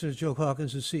remind listeners, Joe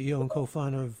Calkins is CEO and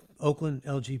co-founder of Oakland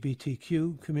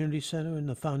LGBTQ Community Center and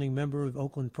the founding member of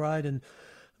Oakland Pride. And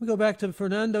we go back to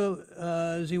Fernando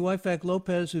Ziwifak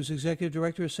Lopez, who's executive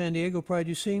director of San Diego Pride.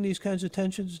 You seeing these kinds of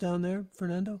tensions down there,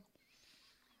 Fernando?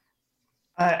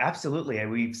 Absolutely.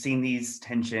 We've seen these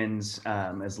tensions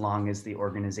as long as the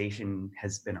organization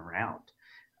has been around.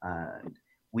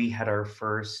 We had our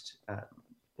first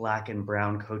Black and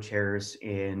Brown co-chairs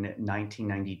in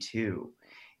 1992.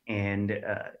 And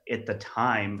at the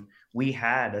time, we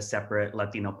had a separate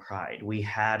Latino Pride. We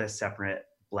had a separate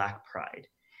Black Pride.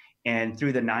 And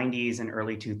through the 90s and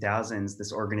early 2000s,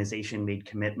 this organization made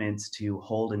commitments to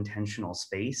hold intentional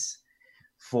space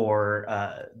for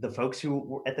the folks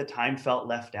who at the time felt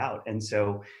left out. And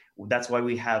so that's why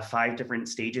we have 5 different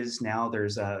stages now.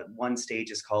 There's one stage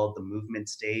is called the movement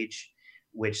stage,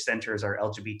 which centers our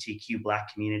LGBTQ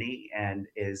Black community and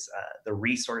is the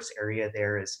resource area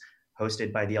there is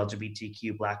hosted by the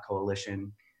LGBTQ Black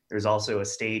Coalition. There's also a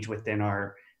stage within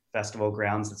our festival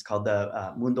grounds that's called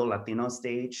the Mundo Latino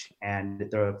stage, and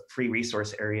the free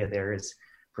resource area there is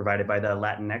provided by the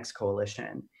Latinx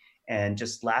Coalition. And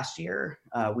just last year,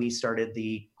 we started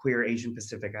the Queer Asian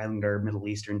Pacific Islander Middle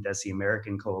Eastern Desi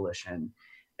American Coalition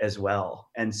as well.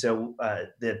 And so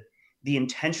the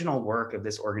intentional work of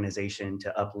this organization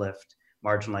to uplift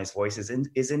marginalized voices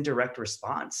is in direct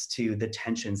response to the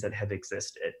tensions that have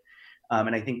existed.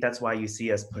 And I think that's why you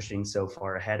see us pushing so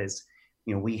far ahead is,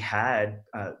 we had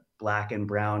Black and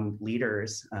Brown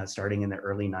leaders starting in the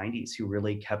early 90s who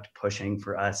really kept pushing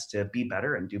for us to be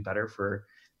better and do better for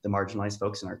the marginalized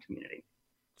folks in our community.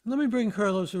 Let me bring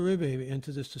Carlos Uribe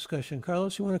into this discussion.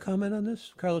 Carlos, you want to comment on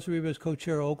this? Carlos Uribe is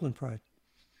co-chair of Oakland Pride.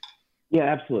 Yeah,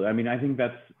 absolutely. I mean, I think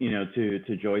that's,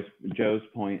 to Joe's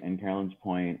point and Carolyn's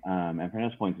point, and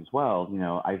Fernando's points as well.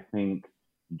 I think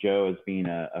Joe, as being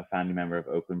a founding member of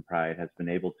Oakland Pride, has been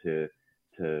able to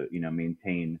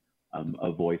maintain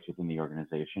a voice within the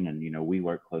organization. And, we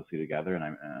work closely together, and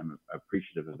I'm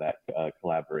appreciative of that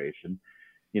collaboration.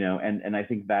 And I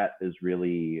think that is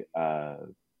really,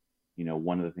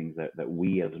 one of the things that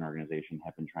we as an organization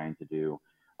have been trying to do,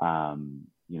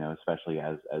 especially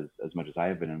as much as I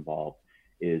have been involved,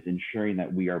 is ensuring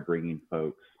that we are bringing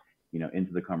folks,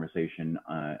 into the conversation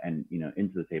and,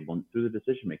 into the table through the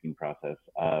decision-making process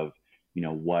of,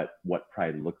 what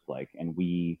Pride looks like. And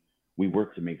we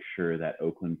work to make sure that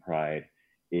Oakland Pride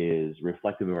is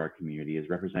reflective of our community, is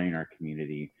representing our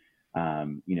community,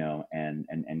 and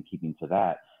keeping to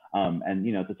that. And,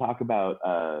 to talk about,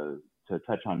 to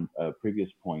touch on a previous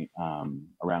point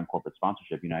around corporate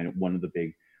sponsorship, one of the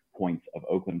big points of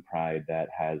Oakland Pride that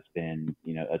has been,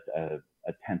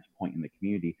 a tense point in the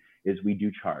community is we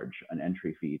do charge an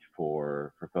entry fee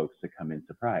for folks to come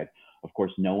into Pride. Of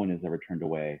course, no one is ever turned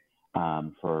away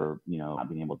for, not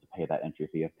being able to pay that entry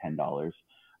fee of $10.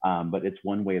 But it's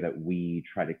one way that we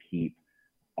try to keep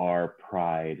our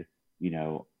Pride,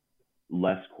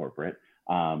 less corporate.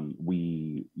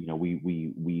 We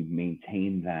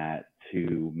maintain that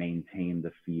to maintain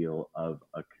the feel of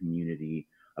a community,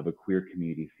 of a queer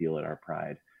community feel at our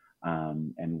Pride.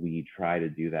 And we try to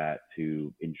do that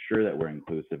to ensure that we're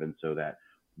inclusive, and so that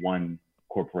one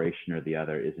corporation or the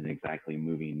other isn't exactly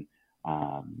moving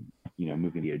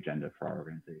the agenda for our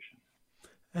organization.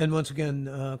 And once again,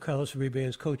 Carlos Uribe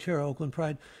is co-chair of Oakland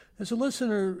Pride. There's a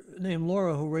listener named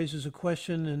Laura who raises a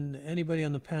question, and anybody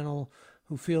on the panel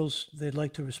who feels they'd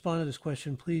like to respond to this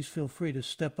question, please feel free to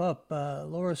step up.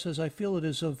 Laura says, I feel it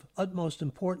is of utmost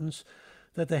importance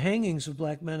that the hangings of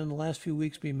Black men in the last few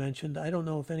weeks be mentioned. I don't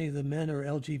know if any of the men are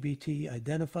LGBT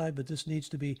identified, but this needs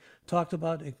to be talked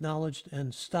about, acknowledged,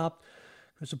 and stopped.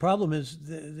 Because the problem is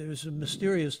there's a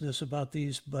mysteriousness about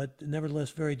these, but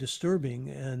nevertheless very disturbing.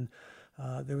 And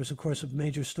there was, of course, a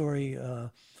major story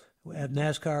at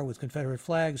NASCAR with Confederate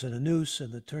flags and a noose,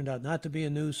 and it turned out not to be a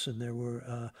noose, and there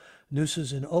were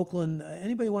nooses in Oakland.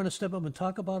 Anybody want to step up and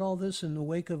talk about all this in the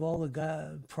wake of all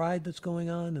the pride that's going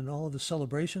on and all of the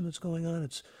celebration that's going on?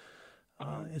 It's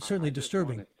certainly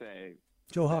disturbing.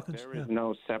 Joe Hawkins? There is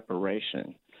no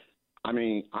separation. I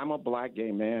mean, I'm a black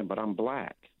gay man, but I'm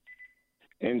black.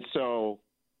 And so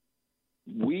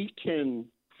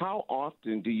how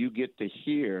often do you get to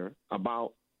hear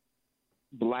about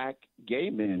black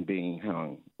gay men being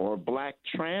hung or black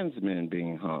trans men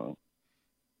being hung?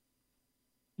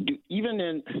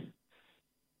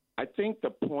 I think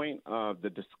the point of the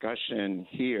discussion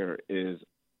here is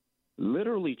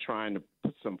literally trying to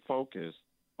put some focus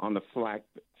on the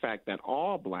fact that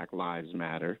all black lives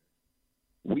matter.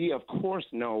 We, of course,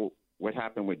 know what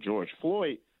happened with George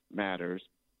Floyd matters,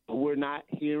 but we're not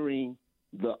hearing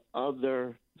the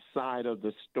other side of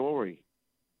the story.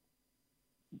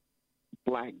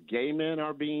 Black gay men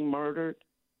are being murdered.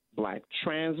 Black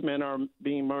trans men are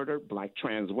being murdered. Black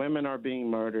trans women are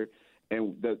being murdered.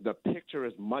 And the picture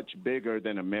is much bigger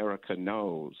than America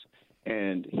knows.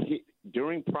 And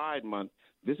during Pride Month,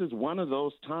 this is one of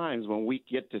those times when we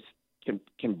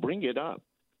can bring it up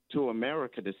to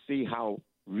America to see how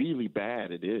really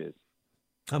bad it is.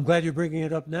 I'm glad you're bringing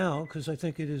it up now because I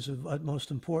think it is of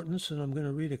utmost importance. And I'm going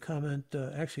to read a comment,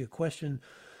 actually a question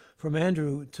from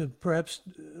Andrew to perhaps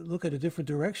look at a different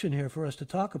direction here for us to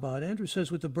talk about. Andrew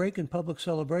says, with the break in public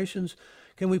celebrations,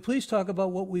 can we please talk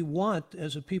about what we want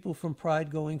as a people from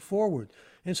Pride going forward?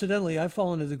 Incidentally, I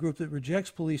fall into the group that rejects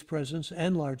police presence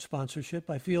and large sponsorship.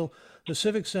 I feel the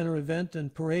Civic Center event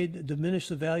and parade diminish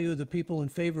the value of the people in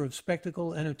favor of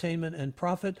spectacle, entertainment, and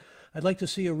profit. I'd like to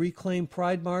see a reclaimed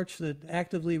Pride March that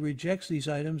actively rejects these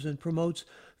items and promotes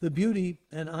the beauty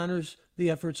and honors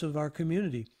the efforts of our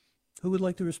community. Who would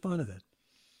like to respond to that?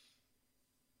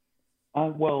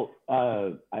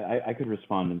 I could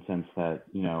respond in the sense that,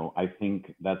 I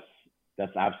think that's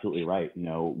absolutely right.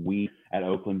 We at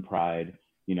Oakland Pride,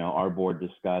 our board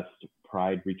discussed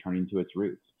Pride returning to its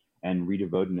roots and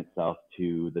redevoting itself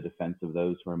to the defense of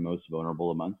those who are most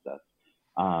vulnerable amongst us.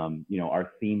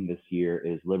 Our theme this year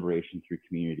is liberation through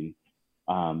community,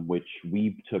 which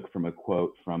we took from a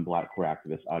quote from Black queer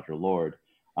activist Audre Lorde,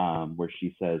 where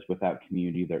she says, without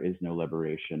community, there is no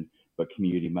liberation, but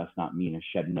community must not mean a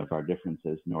shedding of our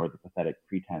differences, nor the pathetic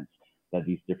pretense that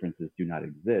these differences do not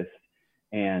exist.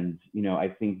 And, I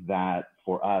think that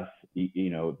for us,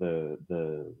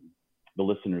 the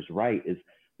listener's right is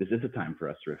this is a time for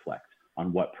us to reflect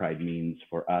on what Pride means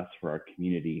for us, for our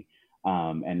community.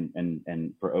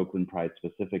 And for Oakland Pride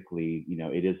specifically,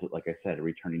 it is, like I said,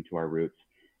 returning to our roots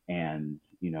and,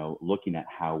 looking at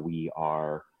how we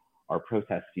are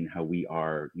protesting, how we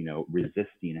are,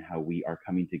 resisting, how we are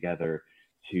coming together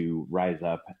to rise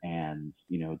up and,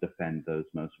 defend those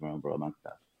most vulnerable amongst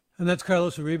us. And that's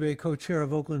Carlos Uribe, co-chair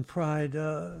of Oakland Pride.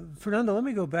 Fernando, let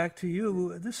me go back to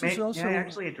you. May I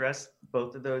actually address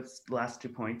both of those last 2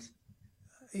 points?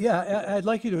 Yeah, I'd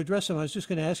like you to address them. I was just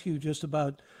going to ask you just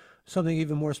about something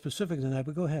even more specific than that,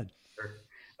 but go ahead.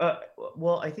 Sure.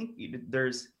 Well, I think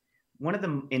there's one of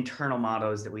the internal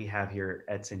mottos that we have here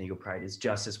at San Diego Pride is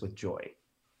justice with joy.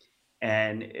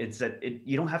 And it's that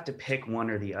you don't have to pick one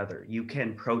or the other. You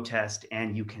can protest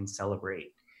and you can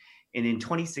celebrate. And in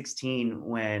 2016,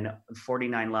 when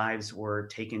 49 lives were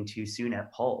taken too soon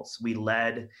at Pulse, we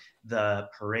led the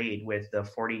parade with the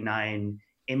 49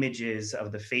 images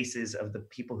of the faces of the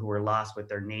people who were lost with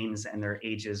their names and their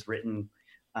ages written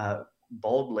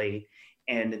boldly.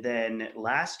 And then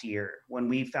last year, when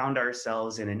we found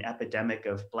ourselves in an epidemic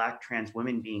of Black trans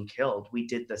women being killed, we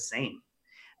did the same.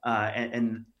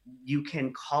 And you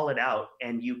can call it out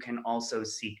and you can also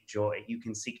seek joy. You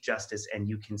can seek justice and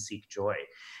you can seek joy.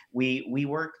 We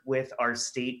worked with our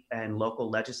state and local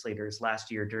legislators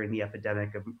last year during the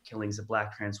epidemic of killings of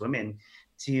Black trans women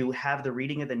to have the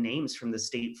reading of the names from the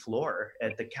state floor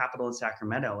at the Capitol in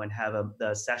Sacramento and have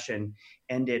the session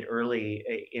ended early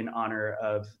in honor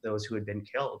of those who had been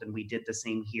killed. And we did the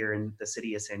same here in the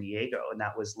city of San Diego, and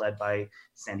that was led by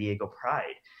San Diego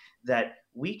Pride. That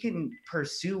we can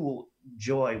pursue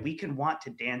joy, we can want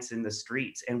to dance in the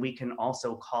streets, and we can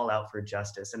also call out for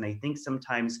justice. And I think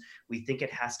sometimes we think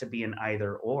it has to be an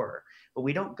either or, but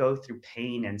we don't go through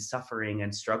pain and suffering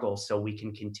and struggle so we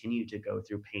can continue to go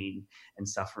through pain and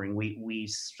suffering. We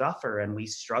suffer and we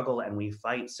struggle and we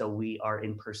fight so we are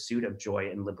in pursuit of joy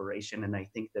and liberation. And I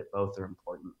think that both are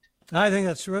important. I think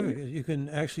that's terrific. You can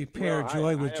actually pair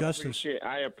joy with justice.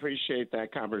 I appreciate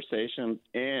that conversation.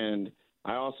 And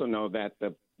I also know that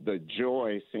the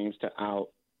joy seems to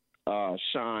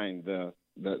outshine the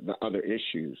other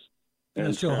issues. And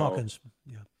That's Joe so Hawkins.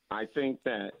 Yeah. I think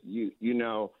that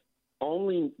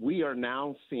only we are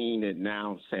now seeing it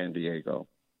now, San Diego.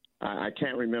 I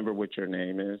can't remember what your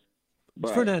name is,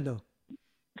 but Fernando.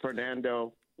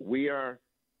 Fernando, we've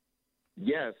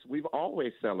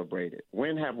always celebrated.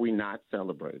 When have we not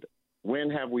celebrated? When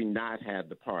have we not had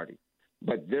the party?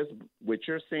 But this, what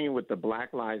you're seeing with the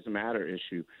Black Lives Matter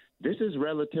issue, this is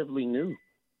relatively new.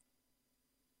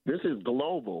 This is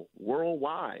global,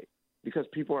 worldwide, because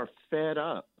people are fed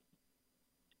up.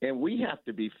 And we have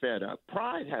to be fed up.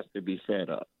 Pride has to be fed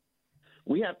up.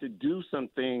 We have to do some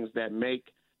things that make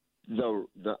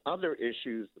the other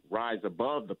issues rise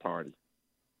above the party.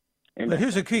 But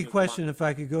here's a key question, if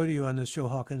I could go to you on this, Joe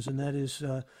Hawkins, and that is,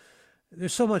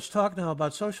 there's so much talk now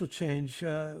about social change.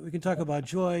 We can talk about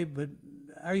joy, but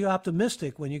are you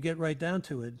optimistic when you get right down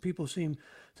to it? People seem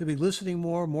to be listening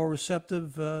more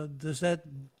receptive. Does that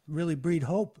really breed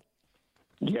hope?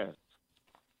 Yes.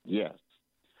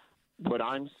 What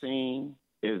I'm seeing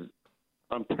is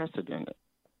unprecedented,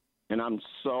 and I'm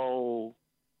so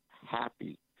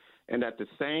happy. And at the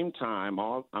same time,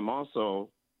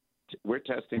 we're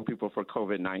testing people for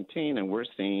COVID-19, and we're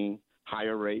seeing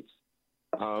higher rates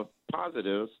of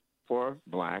positives for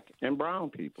Black and brown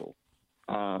people.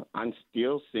 I'm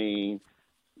still seeing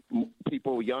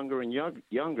people younger and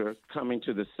younger coming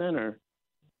to the center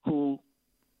who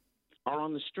are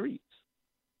on the streets,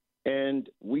 and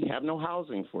we have no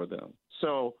housing for them.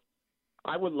 So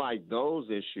I would like those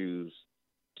issues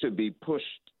to be pushed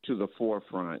to the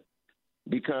forefront,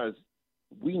 because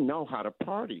we know how to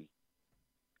party,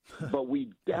 but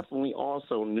we definitely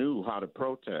also knew how to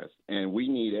protest, and we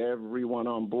need everyone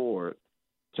on board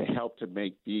to help to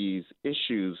make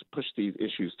push these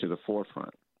issues to the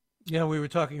forefront. Yeah, we were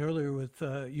talking earlier with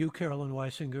you, Carolyn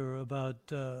Weisinger, about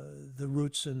the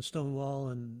roots in Stonewall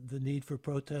and the need for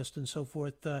protest and so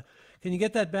forth. Can you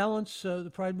get that balance,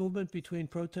 the Pride movement, between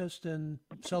protest and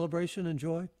celebration and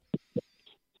joy?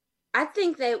 I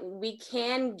think that we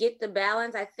can get the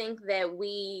balance. I think that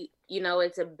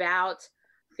it's about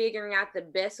figuring out the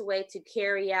best way to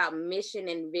carry out mission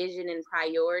and vision and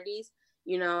priorities.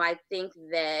 I think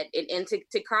that, and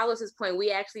to Carlos's point,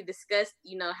 we actually discussed,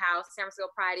 how San Francisco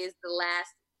Pride is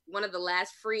one of the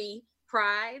last free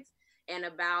prides, and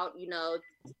about,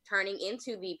 turning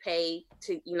into the pay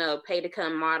to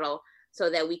come model, so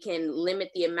that we can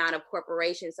limit the amount of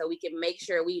corporations, so we can make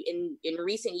sure in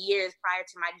recent years prior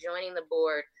to my joining the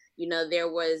board,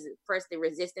 there was first the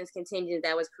resistance contingent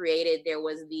that was created. There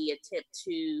was the attempt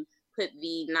to put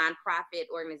the nonprofit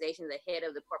organizations ahead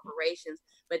of the corporations,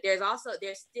 but there's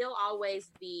still always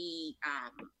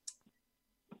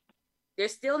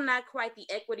there's still not quite the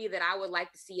equity that I would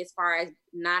like to see as far as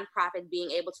nonprofits being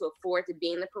able to afford to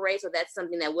be in the parade. So that's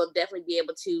something that we'll definitely be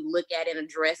able to look at and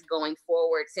address going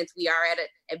forward, since we are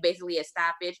at basically a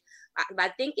stoppage. I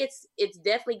think it's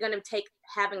definitely going to take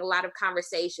having a lot of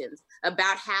conversations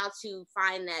about how to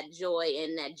find that joy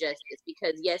and that justice,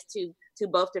 because yes, to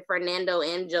both to Fernando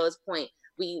and Joe's point,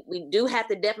 we do have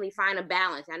to definitely find a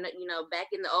balance. I know, back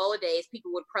in the old days,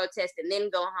 people would protest and then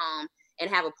go home and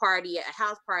have a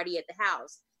house party at the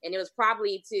house. And it was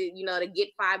probably to get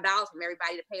 $5 from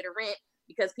everybody to pay the rent,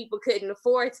 because people couldn't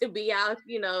afford to be out,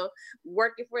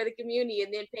 working for the community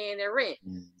and then paying their rent.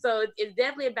 So it's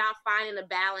definitely about finding a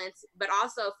balance, but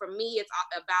also for me, it's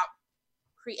about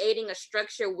creating a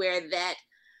structure where that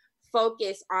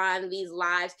focus on these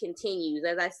lives continues.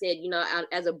 As I said,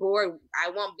 as a board,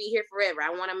 I won't be here forever.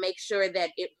 I want to make sure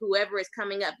that whoever is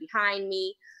coming up behind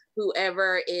me,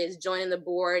 whoever is joining the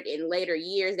board in later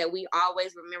years, that we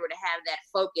always remember to have that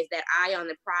focus, that eye on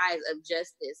the prize of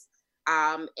justice,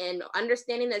 and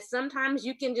understanding that sometimes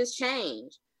you can just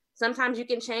change. Sometimes you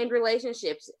can change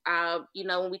relationships.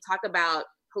 When we talk about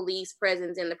police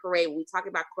presence in the parade, when we talk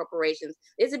about corporations,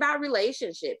 it's about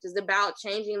relationships. It's about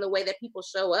changing the way that people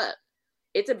show up.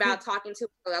 It's about talking to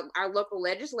our local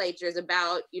legislatures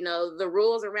about, the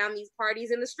rules around these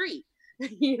parties in the street,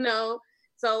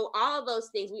 So all of those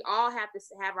things, we all have to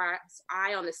have our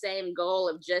eye on the same goal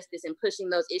of justice and pushing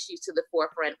those issues to the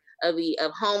forefront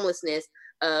of homelessness,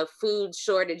 of food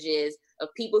shortages, of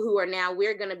people who are now,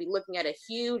 we're going to be looking at a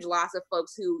huge loss of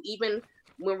folks who, even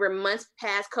when we're months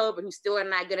past COVID, who still are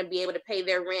not going to be able to pay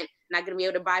their rent, not going to be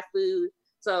able to buy food.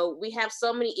 So we have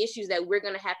so many issues that we're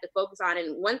going to have to focus on.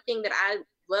 And one thing that I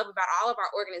love about all of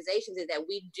our organizations is that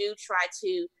we do try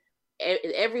to,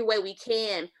 every way we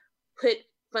can, put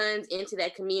funds into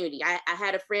that community. I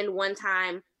had a friend one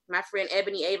time, my friend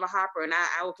Ebony Ava Hopper, and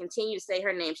I will continue to say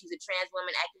her name. She's a trans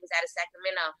woman activist out of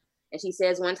Sacramento. And she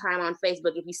says one time on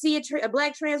Facebook, if you see a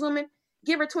Black trans woman,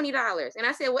 give her $20. And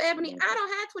I said, well, Ebony, I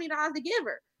don't have $20 to give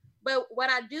her. But what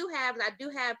I do have is I do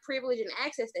have privilege and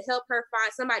access to help her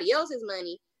find somebody else's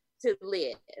money to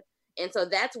live. And so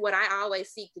that's what I always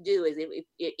seek to do is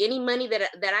if any money that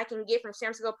I can get from San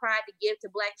Francisco Pride to give to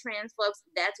Black trans folks,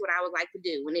 that's what I would like to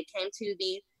do. When it came to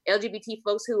the LGBT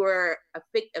folks who were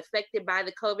affected by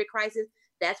the COVID crisis,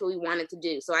 that's what we wanted to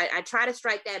do. So I try to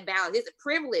strike that balance. It's a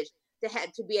privilege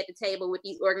to be at the table with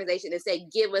these organizations and say,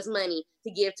 give us money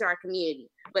to give to our community.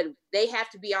 But they have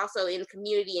to be also in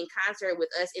community in concert with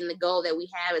us in the goal that we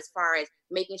have as far as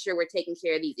making sure we're taking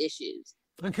care of these issues.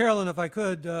 And Carolyn, if I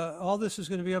could, all this is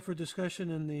going to be up for discussion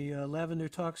in the Lavender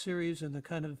Talk series and the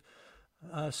kind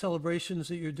of celebrations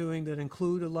that you're doing that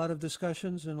include a lot of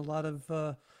discussions and a lot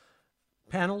of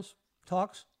panels,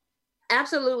 talks?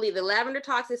 Absolutely. The Lavender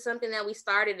Talks is something that we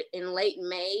started in late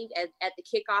May at the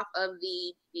kickoff of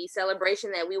the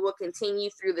celebration that we will continue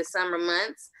through the summer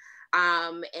months.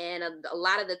 And a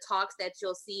lot of the talks that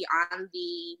you'll see on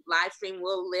the live stream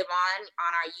will live on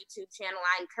our YouTube channel.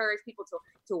 I encourage people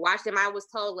to watch them. I was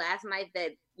told last night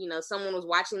that, someone was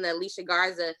watching the Alicia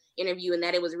Garza interview and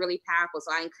that it was really powerful.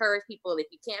 So I encourage people, if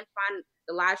you can't find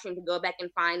the live stream, to go back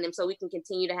and find them so we can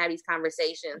continue to have these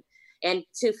conversations. And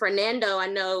to Fernando, I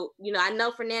know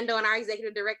Fernando and our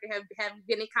executive director have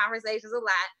been in conversations a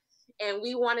lot. And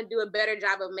we want to do a better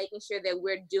job of making sure that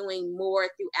we're doing more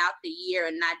throughout the year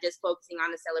and not just focusing on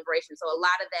the celebration. So a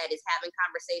lot of that is having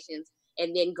conversations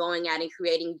and then going out and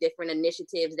creating different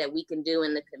initiatives that we can do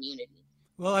in the community.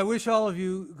 Well, I wish all of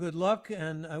you good luck,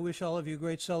 and I wish all of you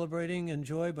great celebrating and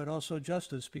joy, but also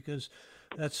justice, because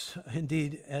that's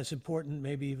indeed as important,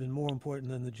 maybe even more important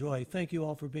than the joy. Thank you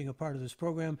all for being a part of this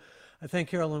program. I thank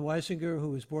Carolyn Weisinger,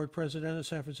 who is board president of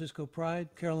San Francisco Pride.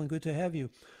 Carolyn, good to have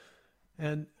you.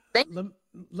 And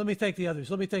let me thank the others.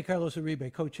 Let me thank Carlos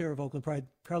Uribe, co-chair of Oakland Pride.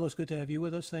 Carlos, good to have you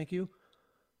with us. Thank you.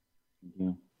 Thank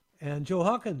you. And Joe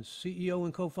Hawkins, CEO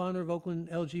and co-founder of Oakland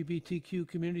LGBTQ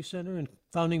Community Center and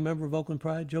founding member of Oakland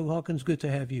Pride. Joe Hawkins, good to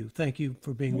have you. Thank you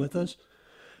for being with us.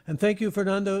 And thank you,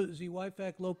 Fernando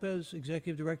Ziwifak Lopez,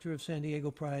 Executive Director of San Diego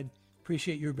Pride.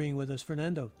 Appreciate your being with us.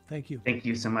 Fernando, thank you. Thank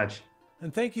you so much.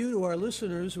 And thank you to our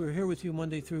listeners. We're here with you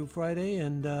Monday through Friday,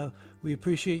 and we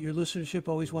appreciate your listenership.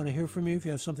 Always want to hear from you. If you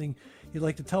have something you'd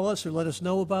like to tell us or let us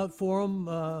know about Forum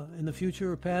in the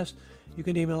future or past, you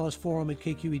can email us,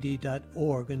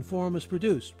 forum@kqed.org. And Forum is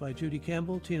produced by Judy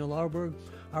Campbell, Tina Lauerberg,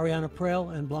 Ariana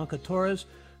Prell, and Blanca Torres.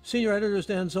 Senior editor is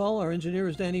Dan Zoll. Our engineer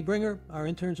is Danny Bringer. Our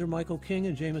interns are Michael King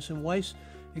and Jameson Weiss.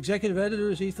 Executive editor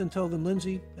is Ethan Togan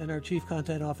Lindsay, and our chief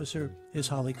content officer is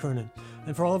Holly Kernan.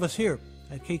 And for all of us here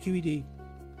at KQED,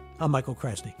 I'm Michael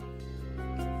Krasny.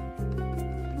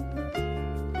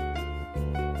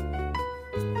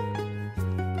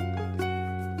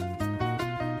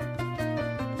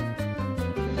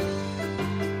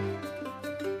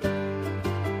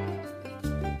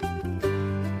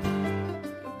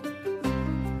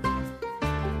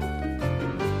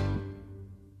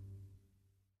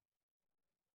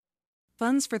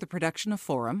 Funds for the production of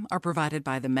Forum are provided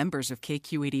by the members of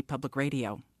KQED Public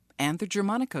Radio and the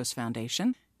Germanicos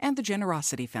Foundation and the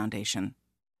Generosity Foundation.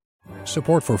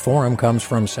 Support for Forum comes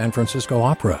from San Francisco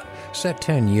Opera. Set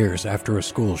 10 years after a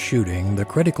school shooting, the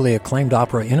critically acclaimed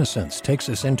opera Innocence takes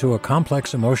us into a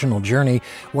complex emotional journey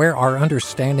where our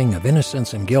understanding of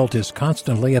innocence and guilt is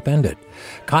constantly upended.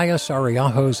 Kaya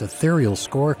Sariaho's ethereal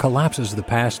score collapses the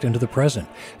past into the present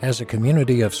as a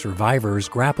community of survivors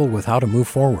grapple with how to move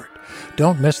forward.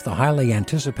 Don't miss the highly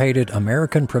anticipated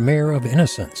American premiere of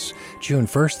Innocence, June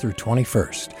 1st through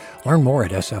 21st. Learn more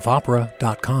at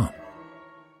sfopera.com.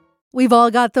 We've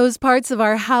all got those parts of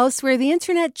our house where the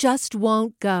internet just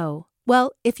won't go.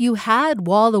 Well, if you had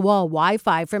wall-to-wall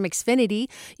Wi-Fi from Xfinity,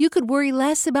 you could worry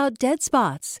less about dead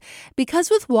spots. Because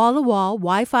with wall-to-wall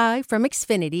Wi-Fi from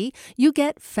Xfinity, you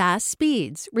get fast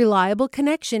speeds, reliable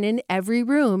connection in every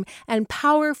room, and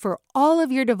power for all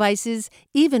of your devices,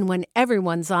 even when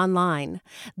everyone's online.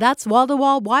 That's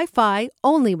wall-to-wall Wi-Fi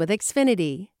only with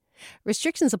Xfinity.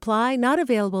 Restrictions apply, not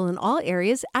available in all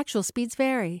areas. Actual speeds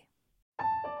vary.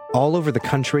 All over the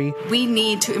country, we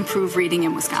need to improve reading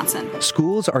in Wisconsin.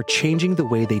 Schools are changing the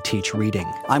way they teach reading.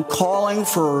 I'm calling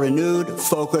for a renewed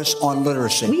focus on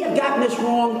literacy. We have gotten this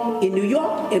wrong in New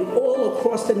York and all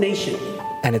across the nation.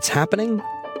 And it's happening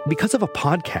because of a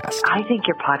podcast. I think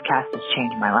your podcast has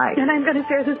changed my life. And I'm going to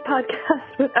share this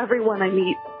podcast with everyone I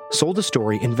meet. Sold a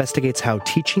Story investigates how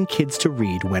teaching kids to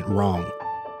read went wrong.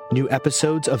 New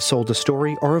episodes of Sold a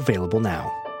Story are available now.